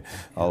know what I mean?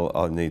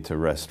 I'll need to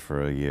rest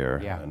for a year,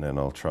 and then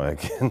I'll try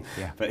again.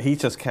 But he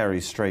just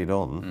carries straight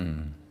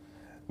on,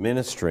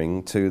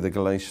 ministering to the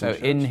Galatian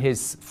church. In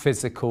his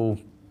physical...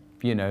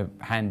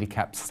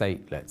 handicapped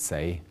state, let's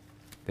say.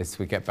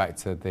 We get back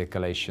to the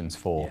Galatians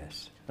 4.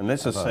 Yes. And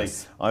let's just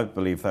say, I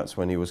believe that's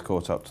when he was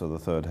caught up to the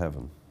third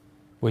heaven.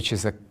 Which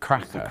is a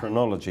cracker. The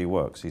chronology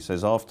works. He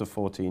says after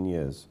 14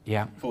 years.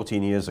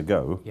 14 years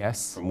ago.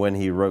 Yes. From when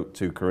he wrote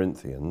to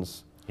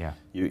Corinthians.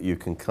 You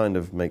can kind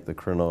of make the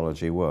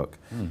chronology work.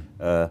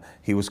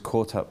 He was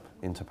caught up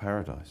into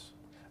paradise.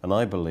 And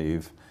I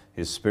believe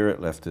his spirit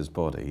left his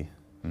body.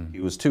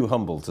 He was too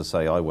humble to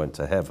say, I went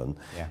to heaven.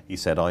 He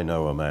said, I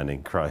know a man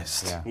in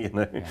Christ.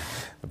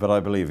 But I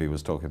believe he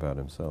was talking about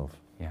himself.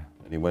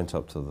 And he went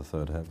up to the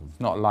third heaven. It's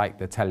not like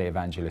the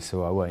televangelist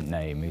who I won't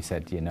name, who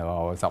said, I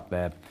was up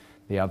there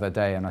the other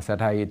day and I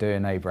said, how you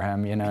doing,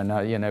 Abraham?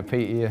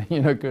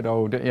 Peter, good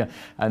old,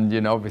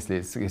 And, obviously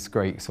it's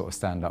great sort of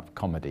stand-up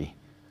comedy.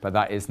 But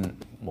that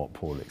isn't what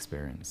Paul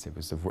experienced. It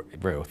was a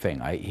real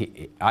thing. I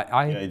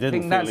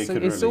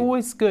think it's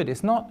always good.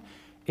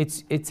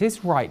 It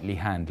is rightly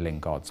handling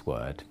God's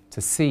word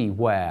to see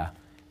where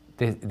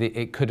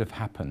it could have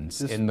happened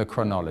in the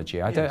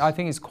chronology. I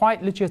think it's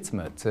quite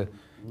legitimate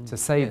to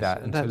say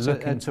that and to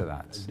look into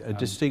that. A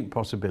distinct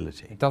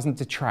possibility. It doesn't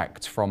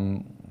detract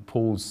from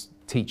Paul's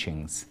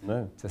teachings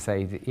to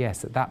say that,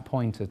 yes, at that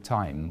point of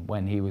time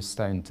when he was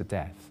stoned to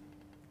death,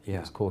 he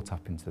was caught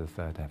up into the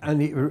third heaven.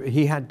 And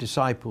he had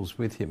disciples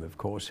with him, of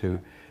course, who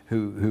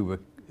were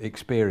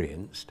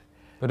experienced.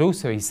 But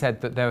also he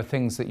said that there are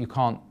things that you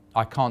can't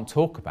I can't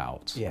talk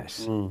about.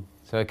 Yes.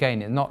 So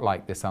again, it's not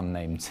like this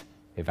unnamed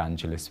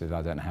evangelist with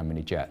I don't know how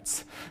many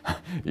jets,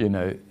 you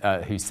know,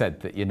 who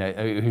said that, you know,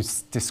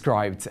 who's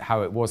described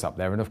how it was up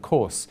there. And of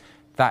course,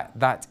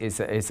 that is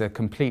a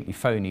completely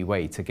phony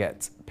way to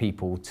get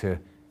people to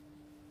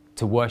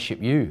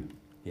worship you.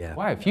 Yeah.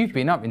 Wow, if you've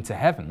been up into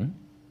heaven,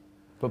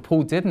 but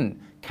Paul didn't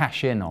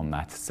cash in on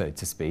that, so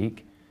to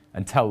speak,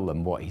 and tell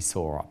them what he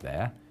saw up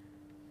there.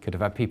 Could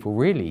have had people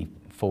really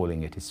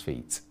falling at his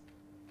feet.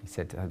 He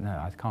said, no,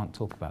 I can't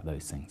talk about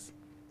those things.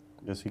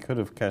 Yes, he could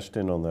have cashed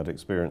in on that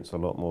experience a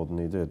lot more than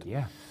he did.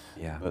 Yeah.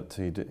 Yeah. But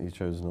he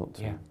chose not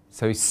to. Yeah.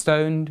 So he's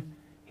stoned.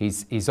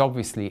 He's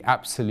obviously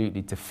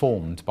absolutely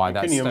deformed by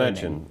that Can you stoning.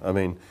 imagine? I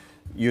mean,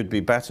 you'd be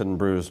battered and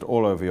bruised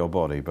all over your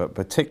body, but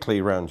particularly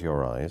around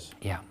your eyes.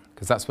 Yeah,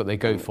 because that's what they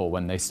go for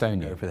when they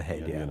stone you. Over the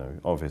head, yeah. You know,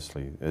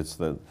 obviously, that's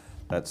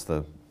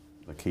the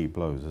key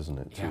blows, isn't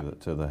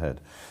it, to the head.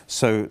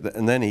 So,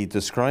 and then he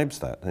describes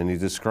that, and he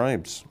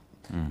describes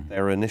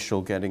their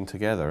initial getting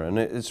together, and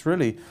it's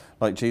really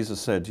like Jesus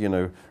said, you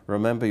know,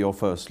 remember your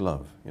first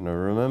love. You know,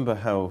 remember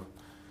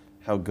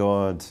how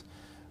God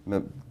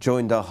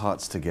joined our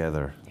hearts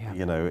together,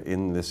 you know,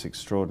 in this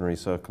extraordinary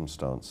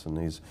circumstance,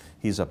 and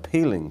he's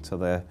appealing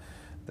to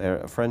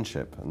their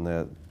friendship and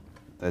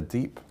their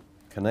deep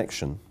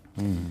connection.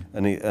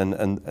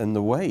 And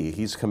the way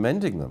he's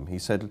commending them, he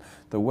said,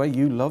 the way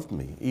you loved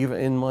me, even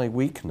in my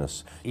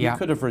weakness, you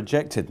could have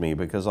rejected me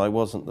because I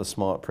wasn't the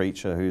smart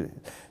preacher who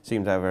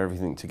seemed to have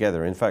everything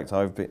together. In fact,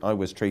 I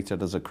was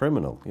treated as a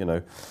criminal, you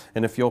know.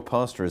 And if your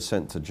pastor is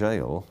sent to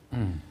jail,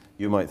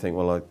 you might think,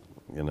 well,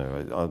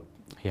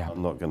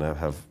 I'm not going to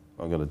have.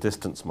 I'm going to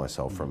distance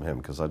myself from him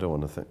because I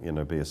don't want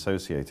to, be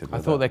associated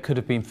with I thought there could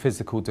have been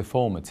physical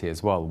deformity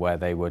as well, where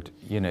they would,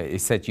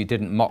 it said you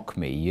didn't mock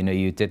me,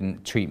 you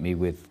didn't treat me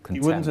with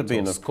contempt you wouldn't have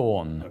been or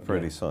scorn. a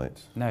pretty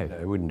sight. No,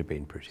 it wouldn't have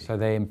been pretty. So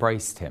they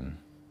embraced him.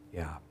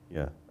 Yeah.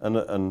 Yeah,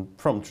 and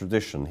from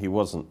tradition, he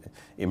wasn't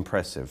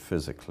impressive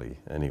physically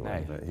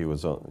anyway. No. He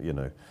was,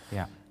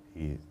 Yeah.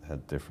 he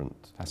had different.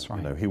 That's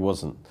right. He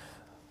wasn't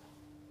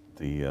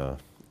the.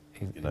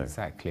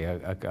 Exactly,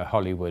 a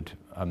Hollywood,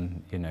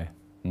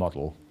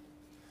 model.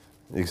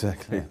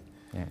 Exactly.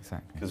 Yeah,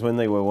 exactly. Because when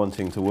they were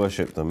wanting to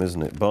worship them,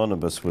 isn't it?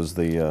 Barnabas was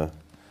the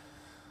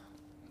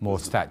more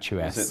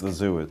statuesque.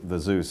 Is it the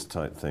Zeus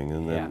type thing,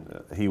 and then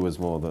he was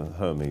more the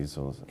Hermes,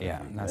 or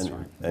that's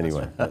right.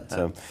 Anyway, that's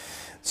right. but,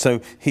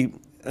 so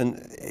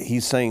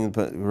he's saying,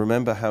 but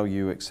remember how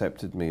you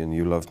accepted me and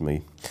you loved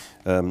me.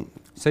 So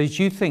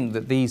do you think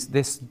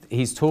that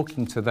he's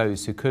talking to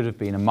those who could have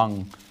been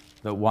among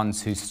the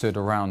ones who stood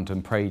around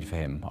and prayed for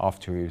him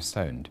after he was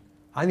stoned?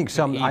 I think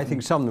some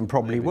of them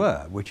probably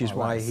were, which is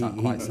why he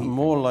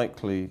more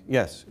likely,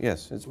 yes.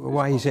 It's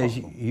why he says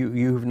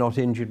you have not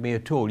injured me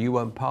at all. You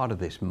weren't part of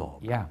this mob.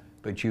 Yeah.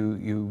 But you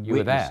were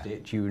witnessed there.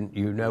 it.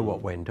 You know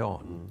what went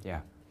on. Yeah,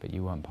 but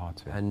you weren't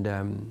part of it. And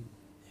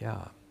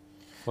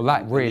Well,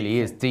 that really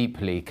is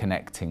deeply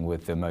connecting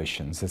with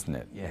emotions, isn't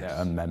it? Yes.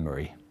 And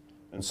memory.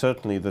 And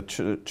certainly the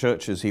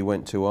churches he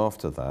went to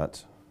after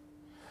that,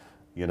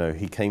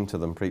 he came to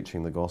them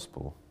preaching the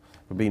gospel. It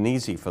would have been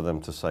easy for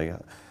them to say,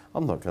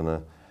 I'm not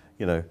going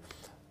to,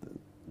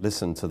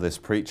 listen to this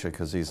preacher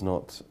because he's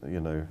not,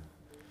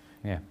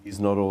 he's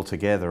not all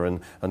together,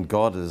 and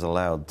God has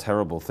allowed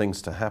terrible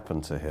things to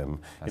happen to him.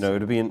 It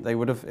would have been, they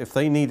would have, if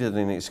they needed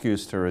an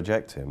excuse to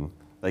reject him,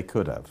 they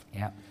could have.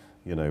 Yeah.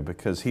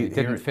 Because he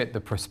didn't fit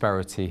the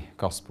prosperity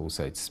gospel,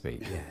 so to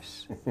speak.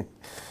 Yes.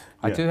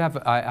 I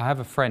have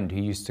a friend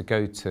who used to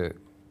go to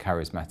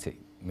charismatic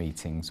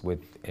meetings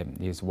with him.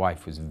 His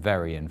wife was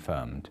very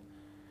infirmed,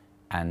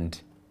 and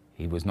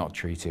he was not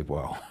treated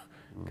well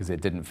because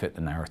it didn't fit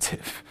the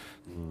narrative.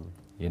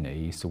 He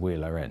used to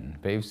wheel her in,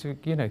 but it was,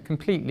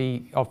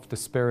 completely off the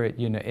spirit,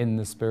 in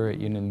the spirit,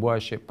 in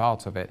worship,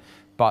 part of it.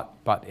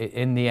 But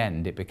in the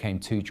end, it became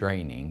too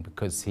draining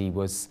because he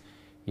was,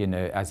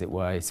 as it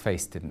were, his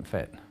face didn't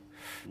fit.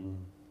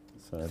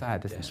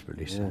 Sad, isn't it?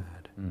 Desperately sad.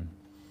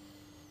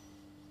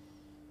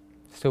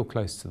 Still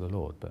close to the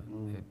Lord,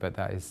 but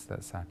that's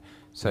sad.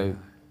 So,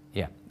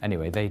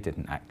 anyway, they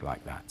didn't act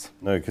like that.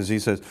 No, because he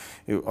says,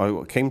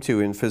 I came to you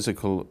in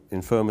physical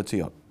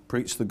infirmity, I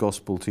preached the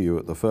gospel to you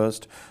at the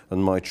first,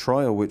 and my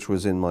trial which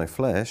was in my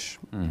flesh,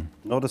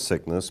 not a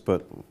sickness,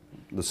 but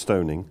the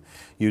stoning,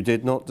 you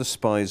did not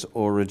despise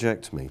or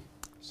reject me.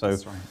 So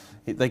That's right.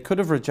 They could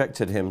have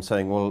rejected him,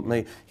 saying, well,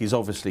 he's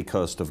obviously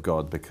cursed of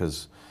God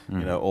because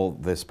all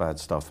this bad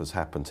stuff has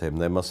happened to him.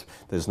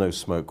 There's no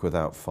smoke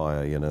without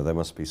fire. There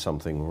must be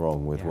something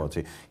wrong with what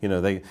he.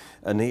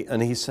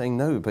 And he's saying,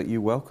 no, but you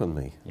welcome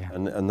me. Yeah.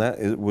 And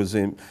that was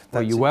in.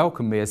 Well, you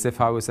welcome me as if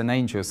I was an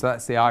angel. So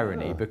that's the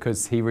irony,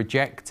 because he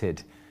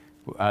rejected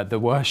the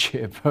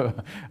worship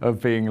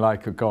of being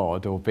like a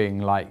god or being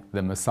like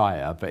the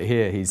Messiah. But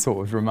here he's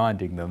sort of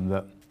reminding them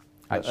that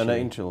actually, an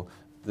angel.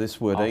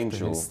 This word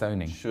angel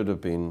should have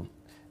been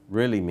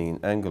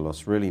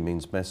angelos really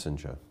means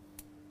messenger.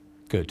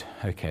 Good.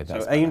 Okay, that's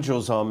So better.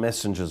 angels are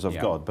messengers of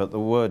Yeah. God, but the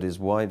word is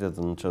wider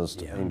than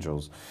just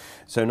angels.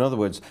 So in other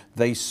words,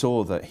 they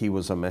saw that he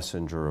was a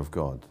messenger of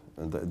God.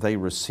 And they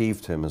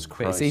received him as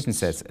Christ. But it even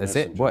says, as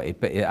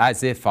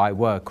if I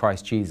were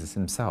Christ Jesus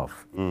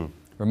himself.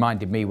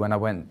 Reminded me when I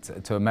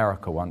went to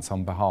America once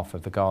on behalf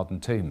of the Garden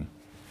Tomb.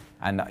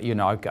 And,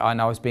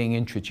 I was being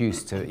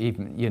introduced to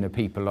even,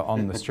 people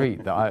on the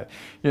street that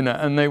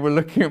and they were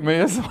looking at me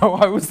as though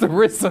I was the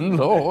risen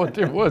Lord.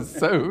 It was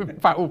so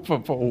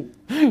palpable,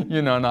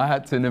 and I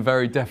had to, in a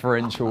very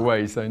deferential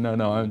way, say, no,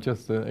 I'm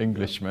just an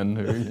Englishman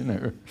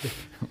who,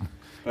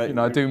 But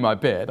I do my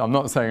bit. I'm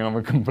not saying I'm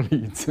a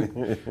complete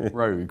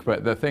rogue,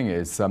 but the thing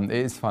is, it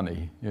is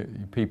funny.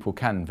 People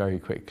can very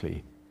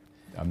quickly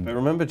but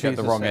remember, get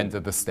Jesus the wrong said, end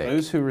of the stick.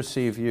 those who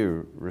receive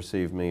you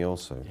receive me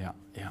also.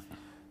 Yeah.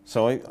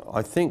 So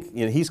I think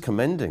he's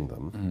commending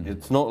them.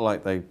 It's not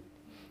like they're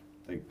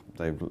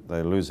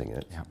losing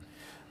it.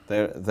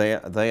 Yeah.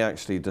 They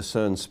actually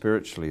discern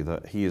spiritually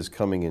that he is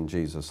coming in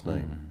Jesus'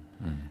 name,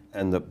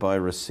 and that by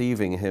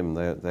receiving him,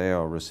 they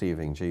are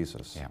receiving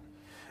Jesus. Yeah.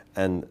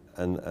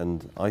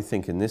 And I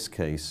think in this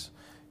case,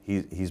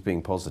 he's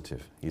being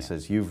positive. He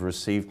says, "You've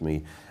received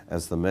me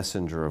as the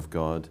messenger of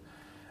God,"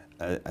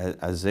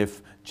 as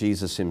if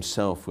Jesus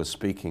himself was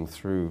speaking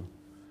through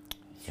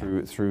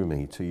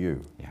me to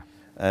you. Yeah.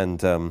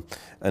 And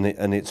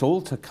it's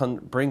all to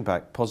bring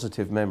back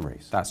positive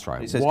memories. That's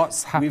right. He says,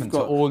 What's happened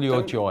to all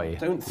your joy?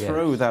 Don't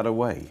throw that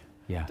away.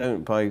 Yeah.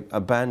 Don't, by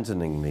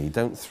abandoning me,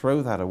 don't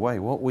throw that away.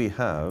 What we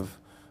have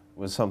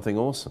was something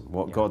awesome.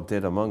 What God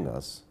did among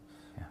us.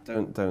 Yeah.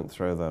 Don't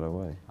throw that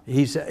away.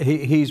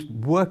 He's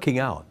working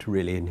out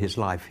really in his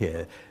life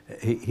here.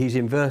 He's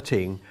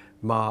inverting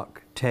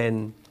Mark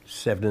 10,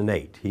 7 and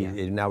 8.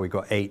 Now we've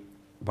got 8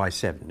 by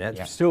 7.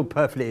 That's still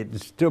perfectly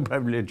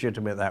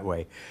legitimate that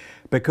way.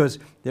 Because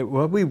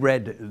when we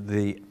read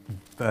the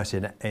verse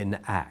in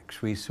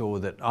Acts, we saw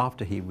that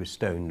after he was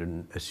stoned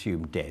and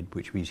assumed dead,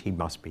 which means he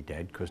must be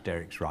dead, because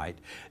Derek's right,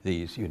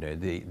 these,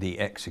 the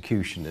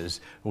executioners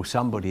or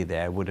somebody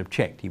there would have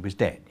checked he was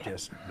dead,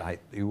 just like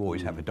you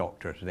always have a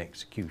doctor at an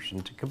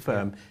execution to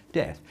confirm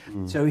death.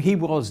 So he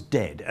was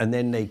dead, and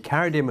then they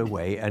carried him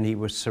away, and he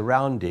was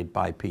surrounded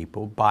by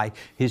people, by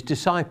his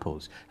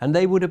disciples, and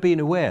they would have been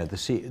aware,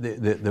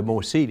 the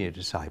more senior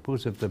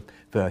disciples, of the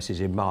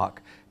verses in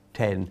Mark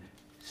 10,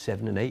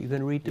 7 and 8. You're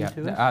going to read them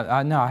to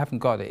us? No, I haven't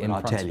got it in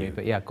Well, front I'll of tell me, you.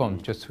 but go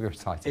on, just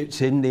recite it.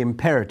 It's in the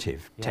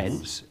imperative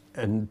tense,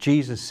 and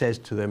Jesus says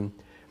to them,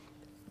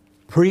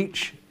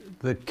 preach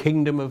the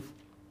kingdom of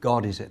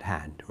God is at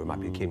hand, or it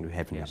might be the kingdom of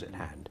heaven is at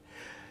hand.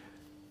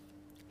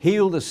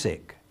 Heal the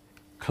sick,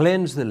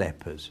 cleanse the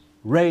lepers,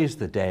 raise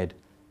the dead,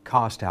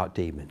 cast out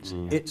demons.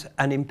 It's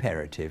an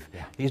imperative.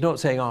 He's not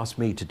saying ask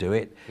me to do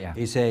it.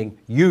 He's saying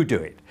you do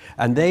it.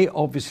 And they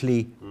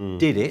obviously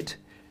did it.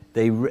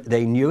 They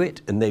knew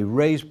it, and they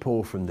raised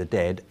Paul from the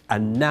dead,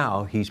 and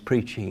now he's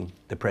preaching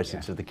the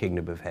presence of the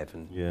kingdom of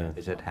heaven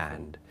is at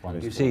hand.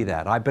 Wonderful. You see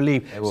that? I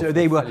believe so.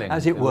 They were, fulfilling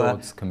as it the were,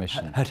 Lord's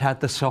commission.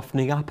 had the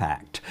softening up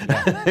act.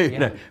 You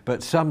know,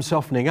 but some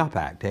softening up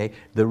act,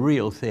 the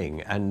real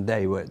thing, and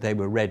they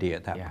were ready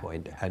at that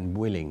point and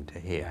willing to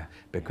hear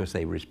because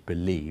they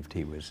believed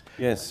he was.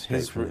 Yes,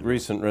 his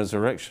recent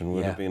resurrection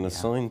would have been a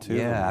sign to them.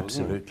 Yeah,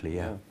 wasn't it? absolutely.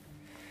 Yeah.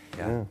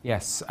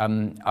 Yes,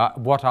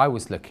 what I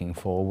was looking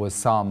for was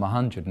Psalm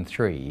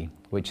 103,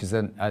 which is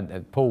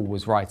Paul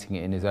was writing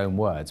it in his own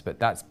words, but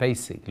that's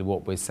basically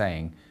what we're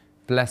saying.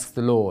 Bless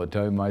the Lord,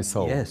 O my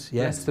soul. Yes.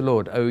 Bless the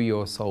Lord, O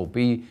your soul.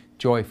 Be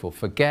joyful.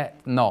 Forget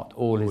not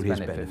all his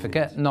benefits.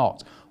 Forget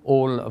not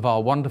all of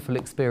our wonderful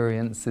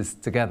experiences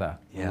together.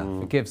 Yeah.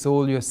 Forgives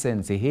all your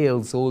sins. He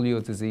heals all your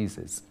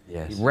diseases.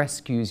 Yes. He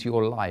rescues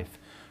your life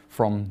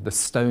from the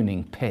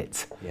stoning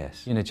pit.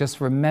 Yes. Just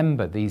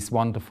remember these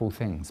wonderful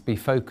things. Be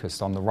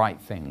focused on the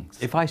right things.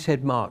 If I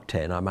said Mark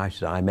 10, I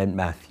meant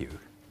Matthew.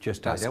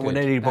 Just That's I don't want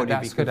good. anybody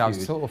That's to be good. I was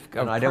confused. sort of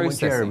and I don't want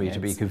processing Jeremy it. to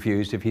be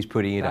confused if he's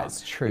putting it up.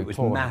 That's true, It was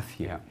Paul.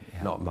 Matthew, Yeah.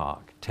 not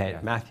Mark. 10, Yeah.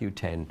 Matthew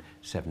 10,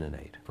 7 and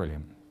 8.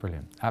 Brilliant.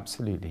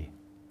 Absolutely.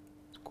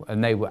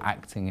 And they were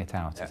acting it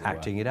out, as it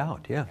Acting were. it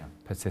out, yeah.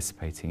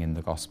 Participating in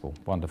the gospel.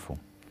 Wonderful.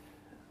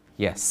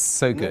 Yes,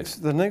 so good.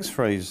 The next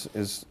phrase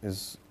is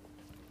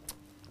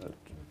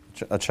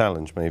a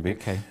challenge, maybe.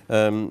 Okay.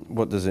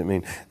 What does it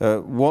mean?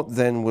 What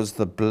then was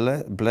the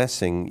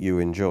blessing you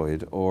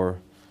enjoyed, or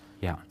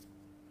Yeah,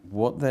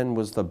 what then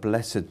was the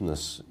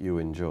blessedness you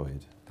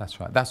enjoyed? that's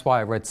right. That's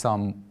why I read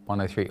Psalm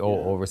 103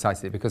 or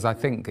recited it, because I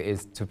think it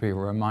is to be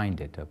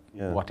reminded of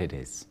what it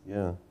is.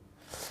 Yeah,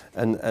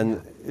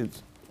 and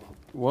it's,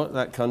 what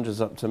that conjures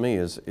up to me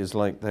is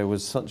like there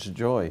was such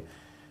joy.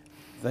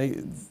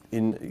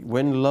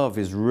 When love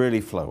is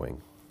really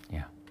flowing,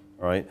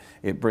 right,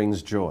 it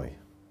brings joy.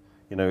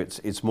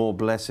 It's more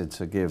blessed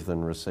to give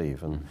than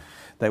receive, and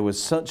there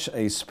was such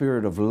a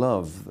spirit of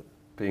love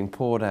being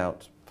poured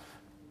out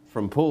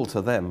from Paul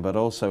to them, but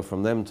also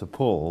from them to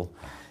Paul.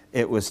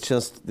 It was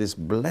just this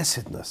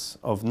blessedness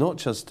of not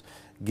just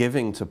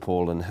giving to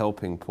Paul and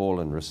helping Paul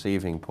and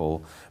receiving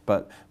Paul,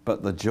 but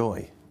the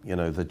joy. you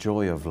know, the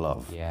joy of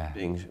love Yeah.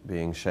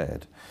 being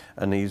shared.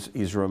 And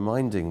he's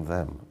reminding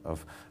them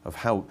of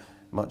how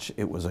much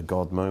it was a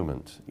God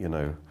moment, you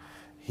know.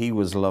 He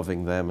was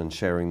loving them and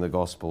sharing the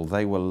gospel.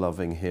 They were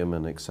loving him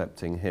and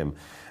accepting him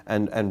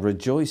and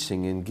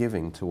rejoicing in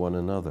giving to one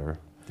another.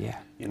 Yeah.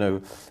 You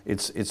know,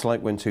 it's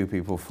like when two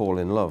people fall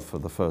in love for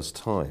the first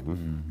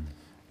time,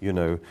 you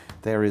know,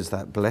 there is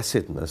that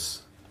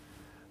blessedness,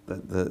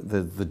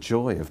 the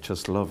joy of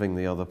just loving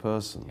the other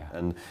person.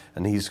 Yeah.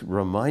 And he's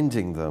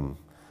reminding them,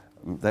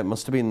 there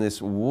must have been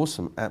this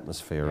awesome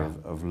atmosphere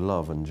of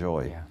love and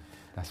joy. Yeah.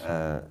 That's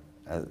right.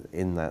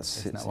 In that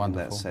Isn't that in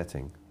wonderful? that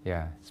setting.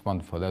 Yeah, it's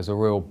wonderful. There's a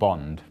real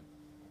bond,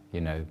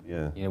 you know.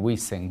 Yeah. You know, we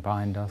sing,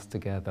 bind us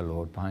together,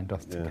 Lord, bind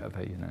us Yeah.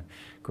 together, you know,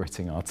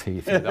 gritting our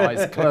teeth with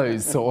eyes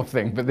closed sort of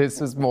thing. But this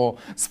was more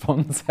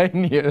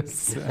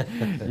spontaneous.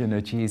 You know,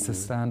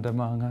 Jesus, stand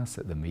among us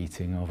at the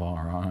meeting of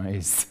our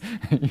eyes.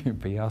 You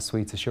be our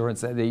sweet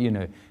assurance at the, you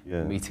know,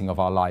 Yeah. meeting of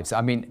our lives.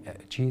 I mean,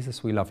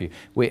 Jesus, we love you.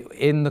 We're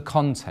in the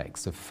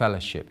context of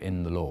fellowship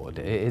in the Lord.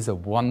 It is a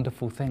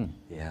wonderful thing.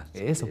 Yeah,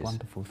 It is a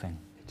wonderful thing.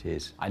 It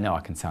is. I know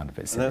I can sound a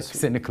bit that's-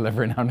 cynical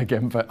every now and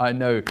again, but I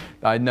know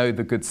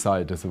the good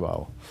side as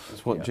well.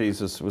 That's what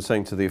Jesus was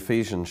saying to the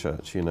Ephesian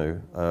church, you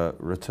know,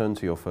 return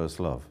to your first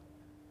love.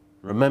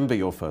 Remember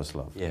your first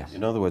love. Yes.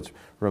 In other words,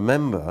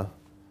 remember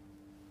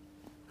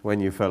when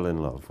you fell in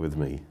love with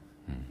me,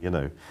 you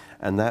know,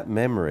 and that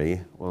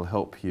memory will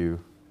help you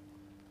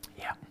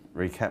Yeah,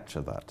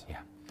 recapture that. yeah,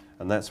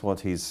 And that's what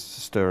he's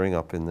stirring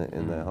up in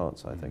their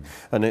hearts, I think.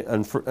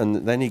 And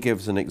then he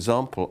gives an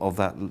example of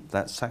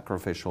that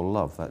sacrificial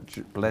love, that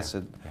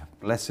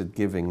blessed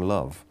giving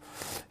love.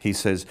 He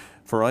says,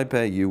 "For I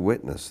bear you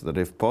witness that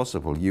if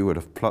possible you would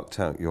have plucked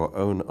out your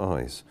own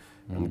eyes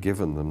and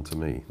given them to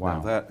me."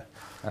 Wow. Now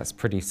that's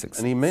pretty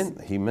successful.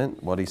 and he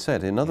meant what he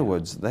said. In other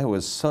words, there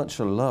was such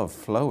a love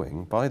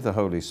flowing by the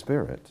Holy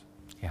Spirit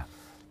Yeah,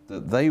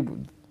 that they,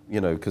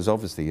 you know, because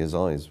obviously his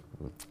eyes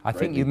were I think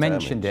greatly you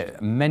mentioned damaged.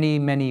 it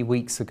many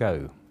weeks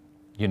ago.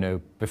 You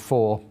know,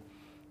 before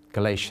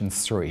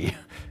Galatians 3,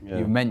 Yeah.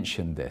 you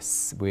mentioned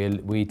this.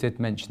 We did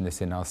mention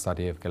this in our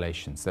study of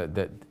Galatians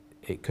that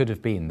it could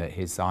have been that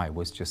his eye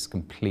was just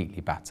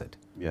completely battered,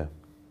 Yeah.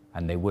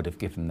 and they would have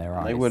given their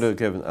eyes. They would have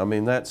given, I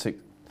mean, that's,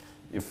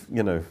 if,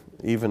 you know,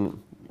 even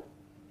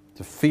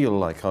to feel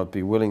like I'd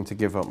be willing to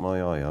give up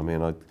my eye. I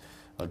mean, I'd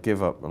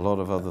give up a lot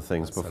of other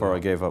things That's a before I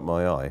lot. gave up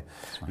my eye.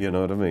 That's right. You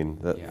know what I mean?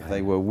 That Yeah.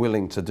 they were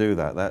willing to do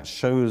that. That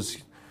shows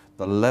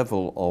the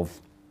level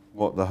of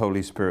what the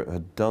Holy Spirit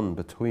had done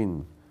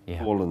between Yeah.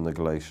 Paul and the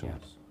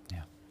Galatians.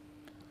 Yeah.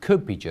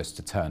 Could be just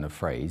a turn of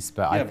phrase,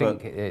 but I Yeah,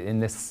 think in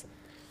this,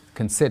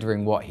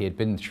 considering what he had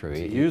been through,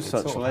 To it use it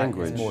such sort of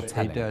language. is more He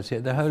telling. does.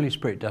 The Holy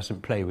Spirit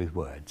doesn't play with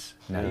words.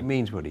 No. He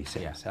means what he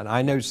says. Yeah. And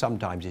I know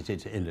sometimes it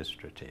is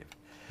illustrative,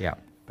 Yeah.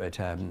 but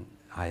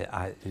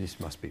this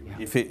must be real.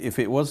 If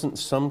it wasn't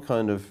some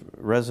kind of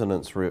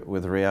resonance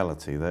with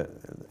reality, that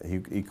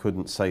he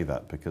couldn't say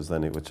that, because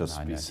then it would just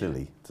I be know.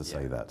 silly to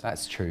say that.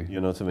 That's true.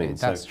 You know what I mean?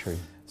 That's true.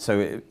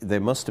 So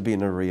there must have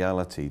been a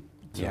reality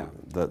to, Yeah.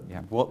 that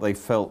Yeah. what they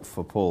felt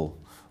for Paul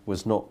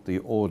was not the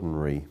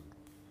ordinary,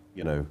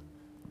 you know,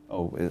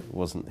 oh,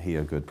 wasn't he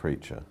a good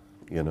preacher?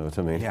 You know what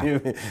I mean? Yeah.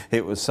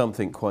 It was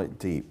something quite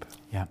deep.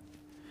 Yeah.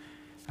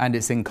 And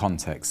it's in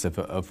context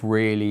of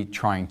really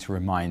trying to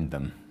remind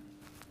them,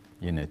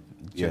 you know,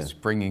 just Yeah.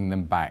 bringing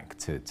them back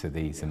to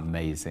these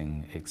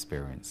amazing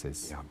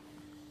experiences.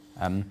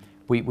 Yeah.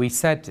 We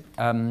said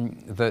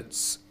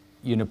that,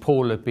 you know,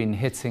 Paul had been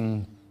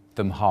hitting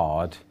them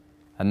hard,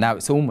 and now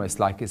it's almost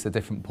like it's a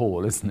different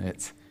Paul, isn't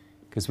it?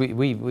 Because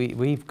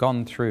we've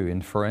gone through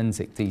in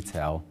forensic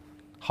detail,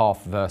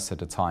 half verse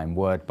at a time,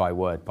 word by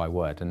word by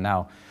word, and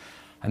now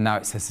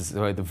it says as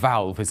though the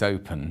valve is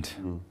opened,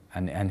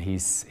 and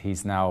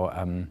he's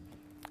now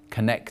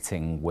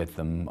connecting with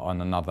them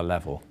on another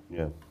level.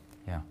 Yeah.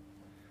 Yeah,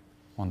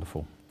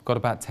 wonderful. Got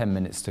about 10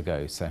 minutes to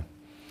go, so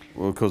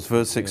Well, because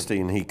verse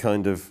 16, he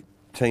kind of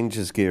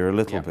changes gear a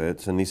little Yeah.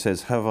 bit, and he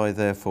says, "Have I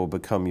therefore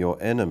become your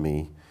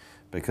enemy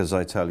because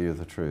I tell you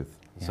the truth?"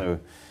 Yeah. So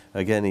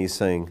again, he's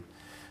saying,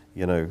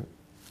 you know,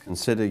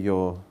 consider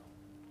yeah.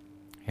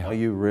 are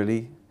you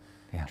really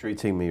Yeah.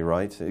 treating me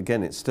right?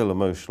 Again, it's still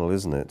emotional,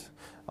 isn't it?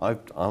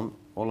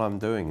 All I'm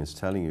doing is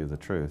telling you the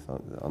truth.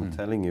 I'm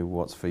telling you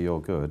what's for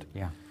your good.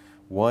 Yeah.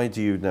 Why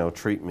do you now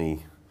treat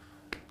me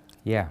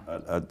Yeah.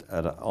 at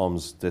an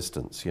arm's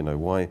distance? You know,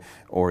 why,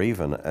 or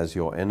even as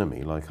your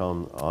enemy? Like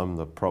I'm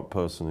the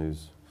person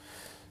who's.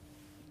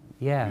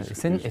 Yeah,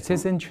 Who's- it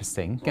is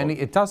interesting, and Well-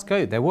 it does go.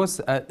 It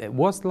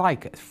was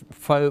like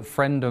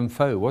friend and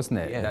foe, wasn't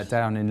it? Yes.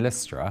 Down in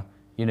Lystra,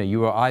 you know, you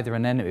were either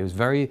an enemy. It was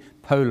very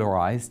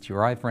polarized. You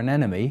were either an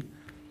enemy,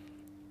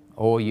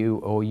 or you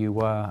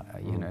were,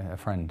 you know, a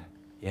friend.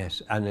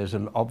 Yes, and there's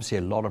obviously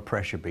a lot of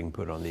pressure being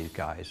put on these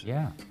guys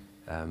Yeah,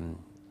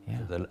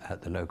 Yeah.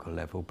 at the local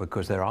level,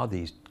 because there are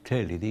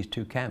clearly these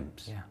two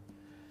camps. yeah,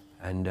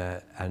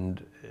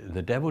 And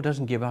the devil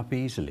doesn't give up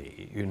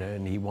easily, you know,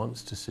 and he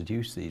wants to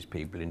seduce these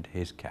people into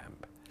his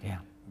camp, yeah,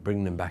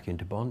 bring them back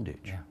into bondage.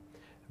 yeah.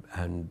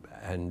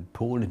 and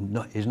Paul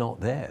is not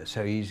there.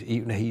 So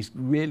he's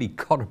really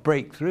got to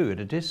break through at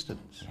a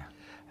distance,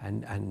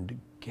 and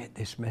get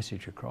this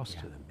message across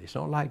to them. It's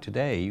not like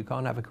today. You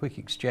can't have a quick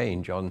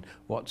exchange on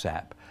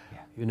WhatsApp.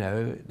 You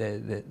know,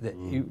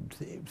 you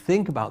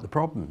think about the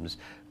problems,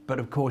 but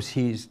of course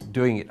he's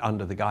doing it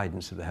under the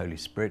guidance of the Holy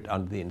Spirit,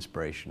 under the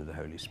inspiration of the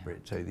Holy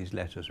Spirit. So these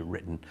letters are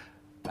written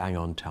bang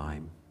on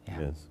time,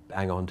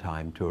 bang on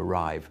time to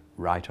arrive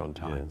right on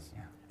time.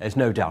 There's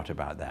no doubt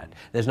about that.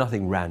 There's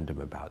nothing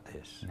random about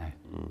this.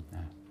 No.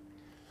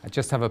 I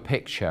just have a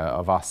picture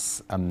of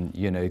us,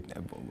 you know,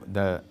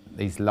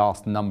 these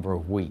last number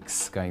of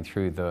weeks going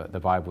through the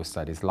Bible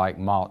studies, like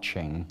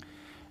marching,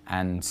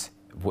 and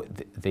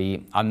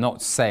I'm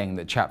not saying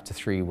that chapter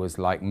 3 was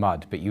like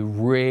mud, but you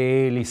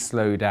really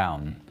slow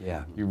down.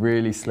 You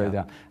really slow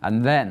down.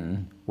 And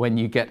then when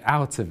you get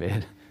out of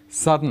it,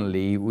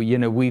 suddenly, you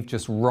know, we've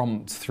just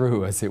romped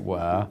through, as it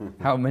were,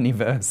 how many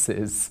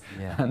verses.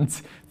 And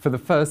for the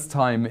first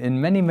time in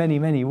many, many,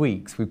 many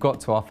weeks, we've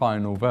got to our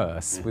final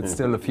verse with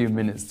still a few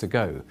minutes to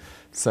go.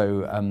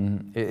 So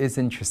it is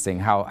interesting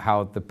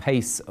how the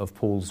pace of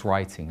Paul's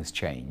writing has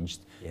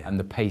changed, and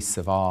the pace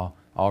of our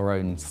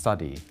own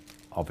study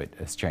of it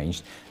has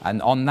changed.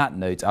 And on that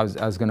note, I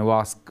was going to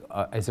ask,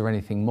 is there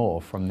anything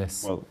more from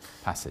this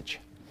passage?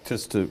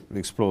 Just to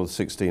explore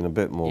 16 a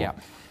bit more.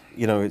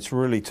 You know, it's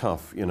really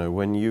tough, you know,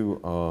 when you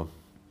are,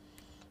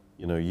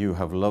 you know, you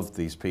have loved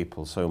these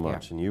people so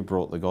much and you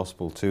brought the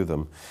gospel to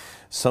them.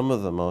 Some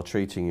of them are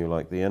treating you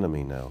like the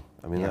enemy now.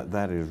 I mean,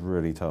 that is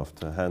really tough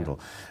to handle.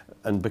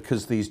 And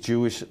because these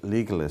Jewish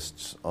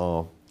legalists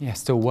are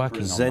still working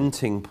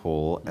presenting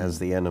Paul as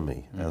the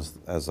enemy,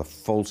 as a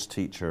false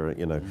teacher,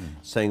 you know,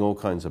 saying all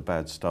kinds of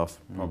bad stuff,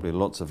 probably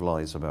lots of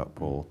lies about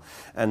Paul.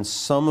 And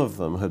some of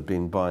them had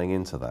been buying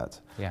into that.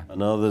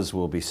 And others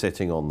will be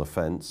sitting on the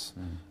fence.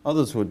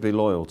 Others would be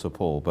loyal to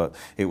Paul, but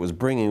it was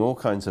bringing all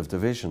kinds of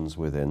divisions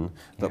within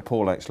that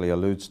Paul actually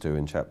alludes to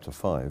in chapter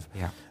 5.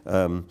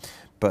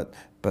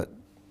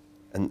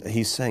 And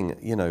he's saying,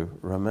 you know,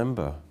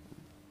 remember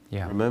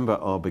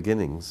our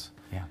beginnings.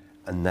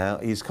 And now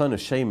he's kind of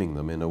shaming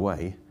them in a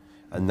way.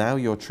 And now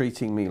you're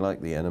treating me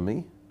like the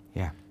enemy.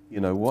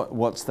 You know,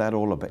 what's that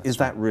all about? Is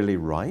that really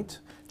right?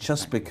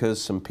 Just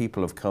because some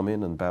people have come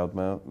in and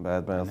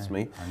badmouthed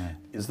me?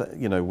 Is that,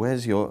 you know,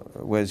 where's your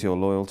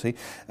loyalty?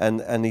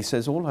 And he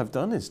says, all I've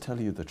done is tell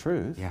you the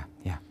truth.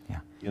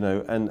 You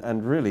know,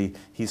 and really,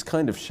 he's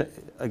kind of,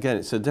 again,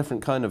 it's a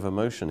different kind of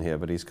emotion here,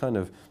 but he's kind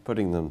of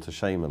putting them to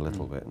shame a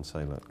little bit and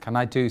say, look. Can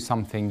I do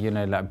something, you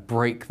know, like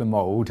break the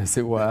mold, as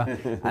it were?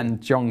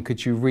 And John,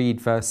 could you read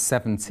verse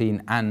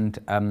 17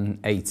 and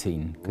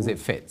 18? Because it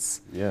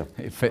fits.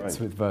 It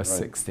fits with verse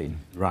 16.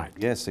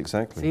 Yes,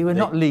 exactly. See, we're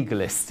not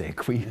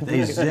legalistic.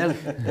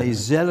 They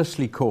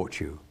zealously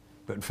court you,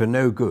 but for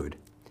no good.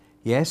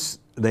 Yes,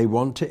 they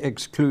want to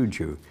exclude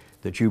you,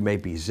 that you may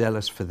be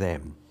zealous for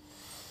them.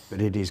 But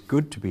it is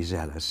good to be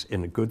zealous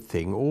in a good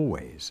thing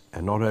always,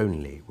 and not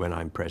only when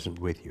I'm present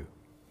with you.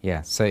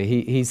 So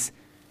he's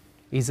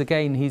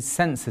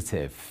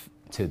sensitive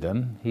to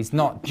them. He's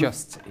not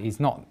just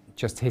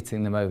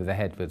hitting them over the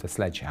head with a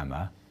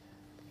sledgehammer.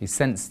 He's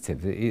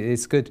sensitive.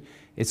 It's good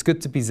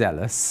to be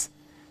zealous,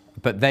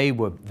 but they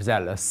were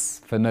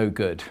zealous for no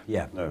good.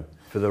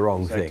 For the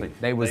wrong thing.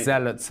 They were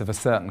zealots of a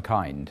certain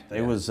kind.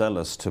 They were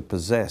zealous to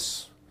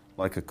possess,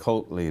 like a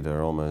cult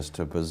leader almost,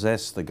 to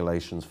possess the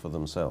Galatians for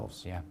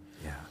themselves.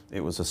 It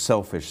was a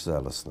selfish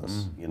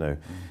zealousness, you know.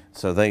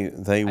 So they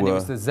were. And it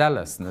was the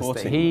zealousness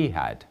that he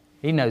had.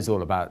 He knows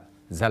all about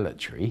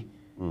zealotry,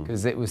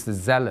 because it was the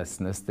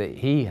zealousness that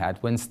he had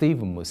when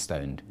Stephen was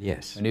stoned.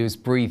 And he was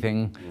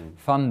breathing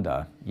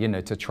thunder, you know,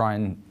 to try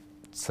and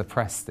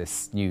suppress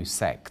this new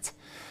sect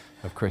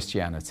of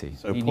Christianity.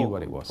 So he knew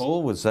what it was.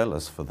 Paul was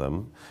zealous for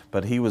them,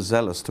 but he was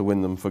zealous to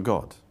win them for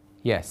God.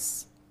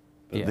 But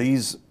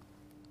these.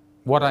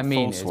 What I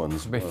mean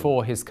is,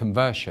 before his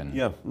conversion.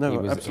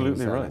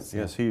 Absolutely right.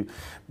 Yes,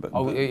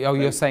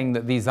 you're saying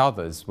that these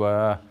others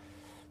were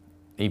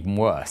even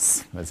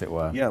worse, as it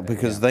were.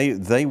 Because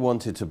they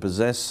wanted to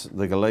possess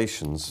the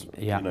Galatians.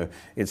 You know,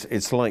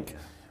 it's like,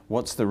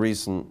 what's the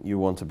reason you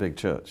want a big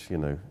church? You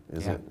know,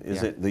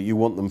 is it that you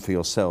want them for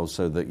yourselves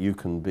so that you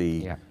can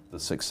be the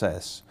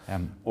success,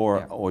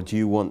 or do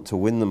you want to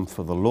win them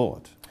for the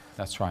Lord?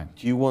 That's right.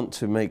 Do you want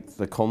to make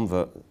the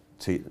convert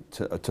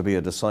to be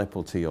a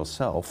disciple to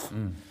yourself,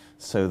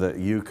 so that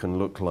you can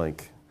look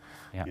like,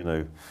 you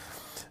know,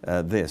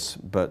 this?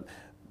 But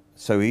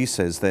so he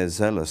says their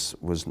zealous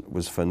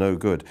was for no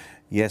good.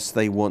 Yes,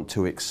 they want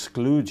to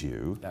exclude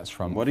you.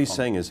 What he's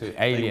saying is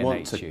they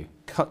want to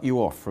cut you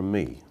off from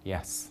me.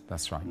 Yes,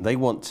 that's right. They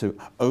want to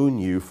own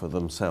you for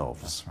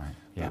themselves. That's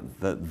right.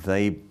 That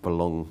they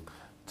belong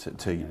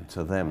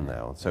to them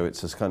now. So it's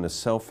this kind of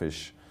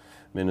selfish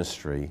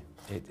ministry.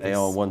 They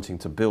are wanting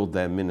to build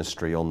their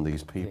ministry on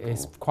these people.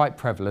 It's quite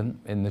prevalent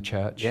in the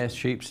church. Yes,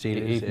 sheep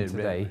stealing. Even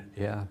today.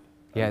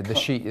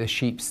 The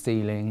sheep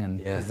stealing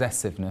and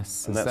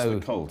possessiveness. And that's the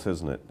cult,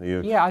 isn't it?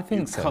 I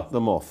think so. Cut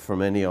them off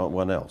from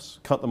anyone else.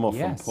 Cut them off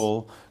from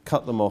Paul.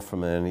 Cut them off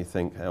from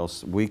anything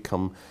else. We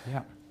come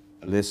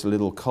this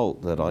little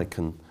cult that I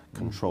can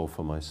control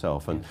for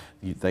myself. And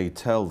they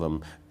tell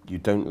them, you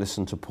don't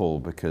listen to Paul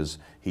because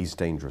he's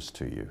dangerous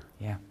to you.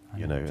 Yeah.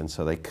 You know, and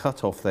so they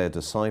cut off their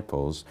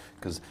disciples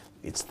because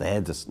it's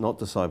their not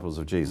disciples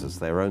of Jesus,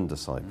 their own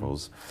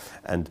disciples,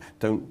 and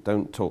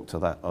don't talk to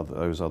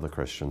those other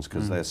Christians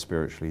because they're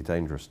spiritually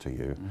dangerous to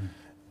you.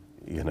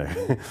 You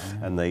know,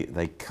 and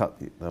they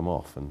cut them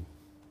off, and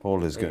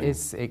Paul is going.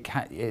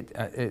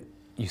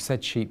 You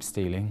said sheep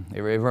stealing.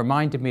 It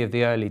reminded me of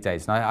the early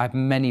days. And I have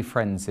many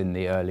friends in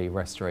the early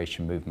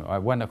Restoration movement. I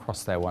went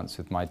across there once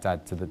with my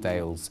dad to the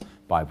Dales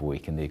Bible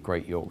Week in the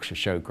Great Yorkshire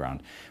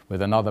Showground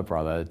with another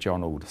brother,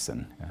 John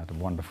Alderson. I had a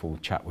wonderful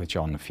chat with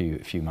John a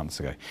few months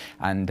ago.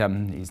 And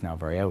he's now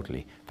very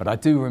elderly. But I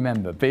do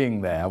remember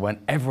being there when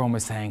everyone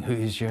was saying,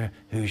 who's your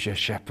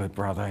shepherd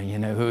brother? You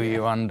know, who are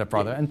you under,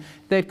 brother? And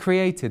they'd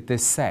created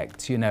this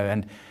sect, you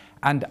know.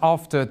 And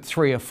after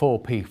 3 or 4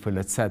 people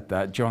had said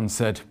that, John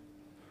said,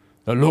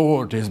 the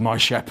Lord is my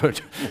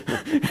shepherd.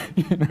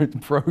 You know,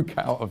 broke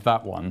out of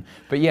that one.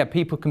 But yeah,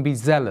 people can be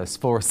zealous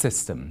for a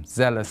system,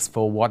 zealous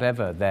for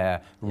whatever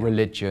their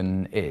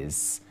religion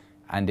is,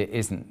 and it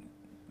isn't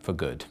for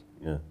good.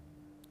 Yeah.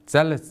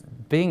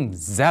 Being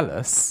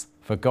zealous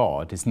for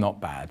God is not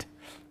bad,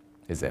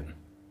 is it?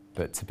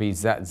 But to be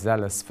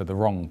zealous for the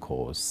wrong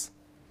cause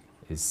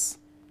is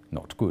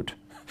not good.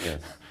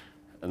 Yes.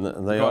 And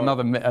they got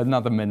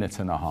another minute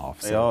and a half.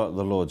 They are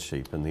the Lord's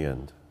sheep in the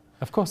end.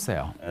 Of course they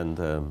are.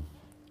 And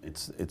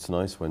it's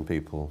nice when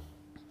people,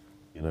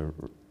 you know,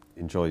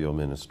 enjoy your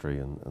ministry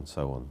and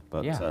so on.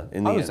 But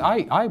in the end,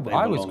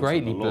 I was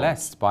greatly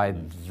blessed by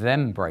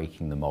them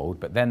breaking the mould,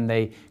 but then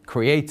they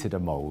created a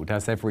mould,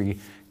 as every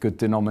good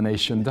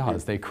denomination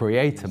does. They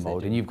create a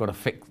mould, and you've got to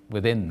fit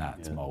within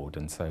that mould.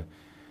 And so,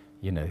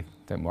 you know,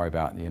 don't worry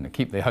about, you know,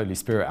 keep the Holy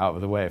Spirit out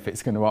of the way if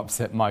it's going to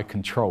upset my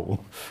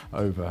control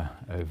over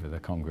the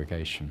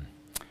congregation.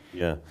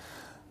 Yeah.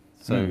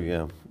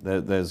 So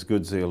there's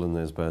good zeal and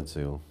there's bad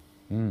zeal.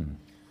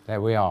 There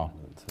we are.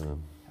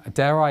 But,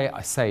 dare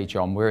I say,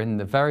 John, we're in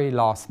the very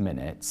last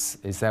minutes.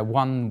 Is there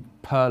one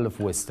pearl of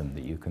wisdom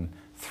that you can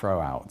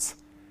throw out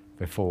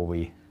before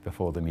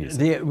the music?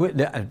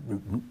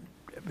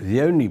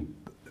 The only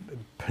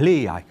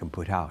plea I can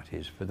put out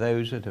is for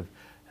those that have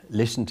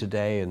listened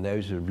today and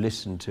those who have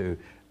listened to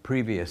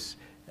previous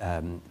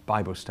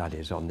Bible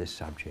studies on this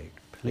subject,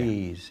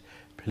 please,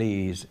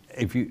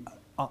 if you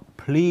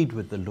plead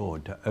with the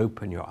Lord to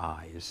open your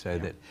eyes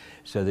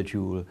so that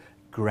you will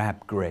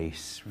grab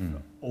grace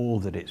for all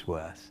that it's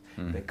worth,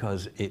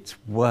 because it's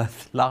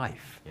worth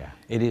life. Yeah.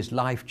 It is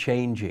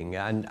life-changing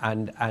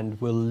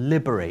and will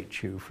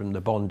liberate you from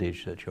the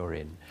bondage that you're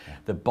in,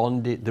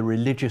 the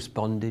religious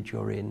bondage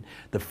you're in,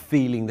 the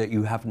feeling that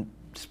you haven't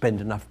spent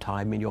enough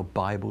time in your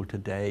Bible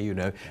today. You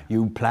know,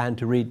 you plan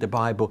to read the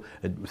Bible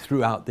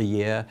throughout the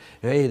year.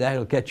 Hey,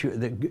 that'll get you.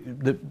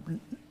 The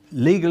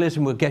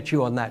legalism will get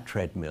you on that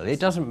treadmill. It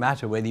doesn't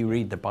matter whether you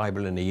read the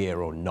Bible in a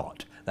year or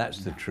not. That's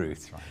the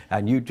truth. Right.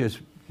 And you just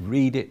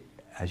read it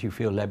as you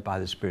feel led by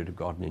the Spirit of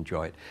God and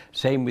enjoy it.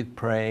 Same with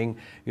praying.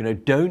 You know,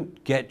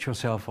 don't get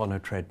yourself on a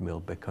treadmill,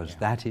 because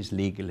that is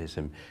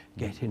legalism.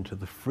 Get into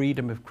the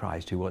freedom of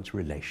Christ, who wants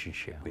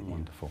relationship with you.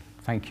 Wonderful.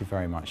 Thank you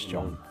very much,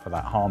 John, for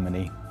that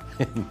harmony,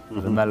 for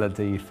the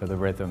melody, for the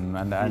rhythm.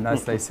 And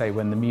as they say,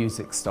 when the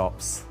music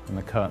stops and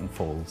the curtain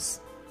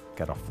falls,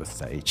 get off the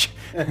stage.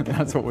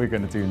 That's what we're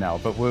going to do now.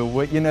 But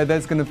you know,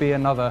 there's going to be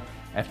another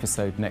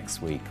episode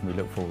next week, and we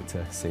look forward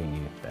to seeing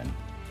you then.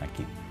 Thank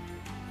you.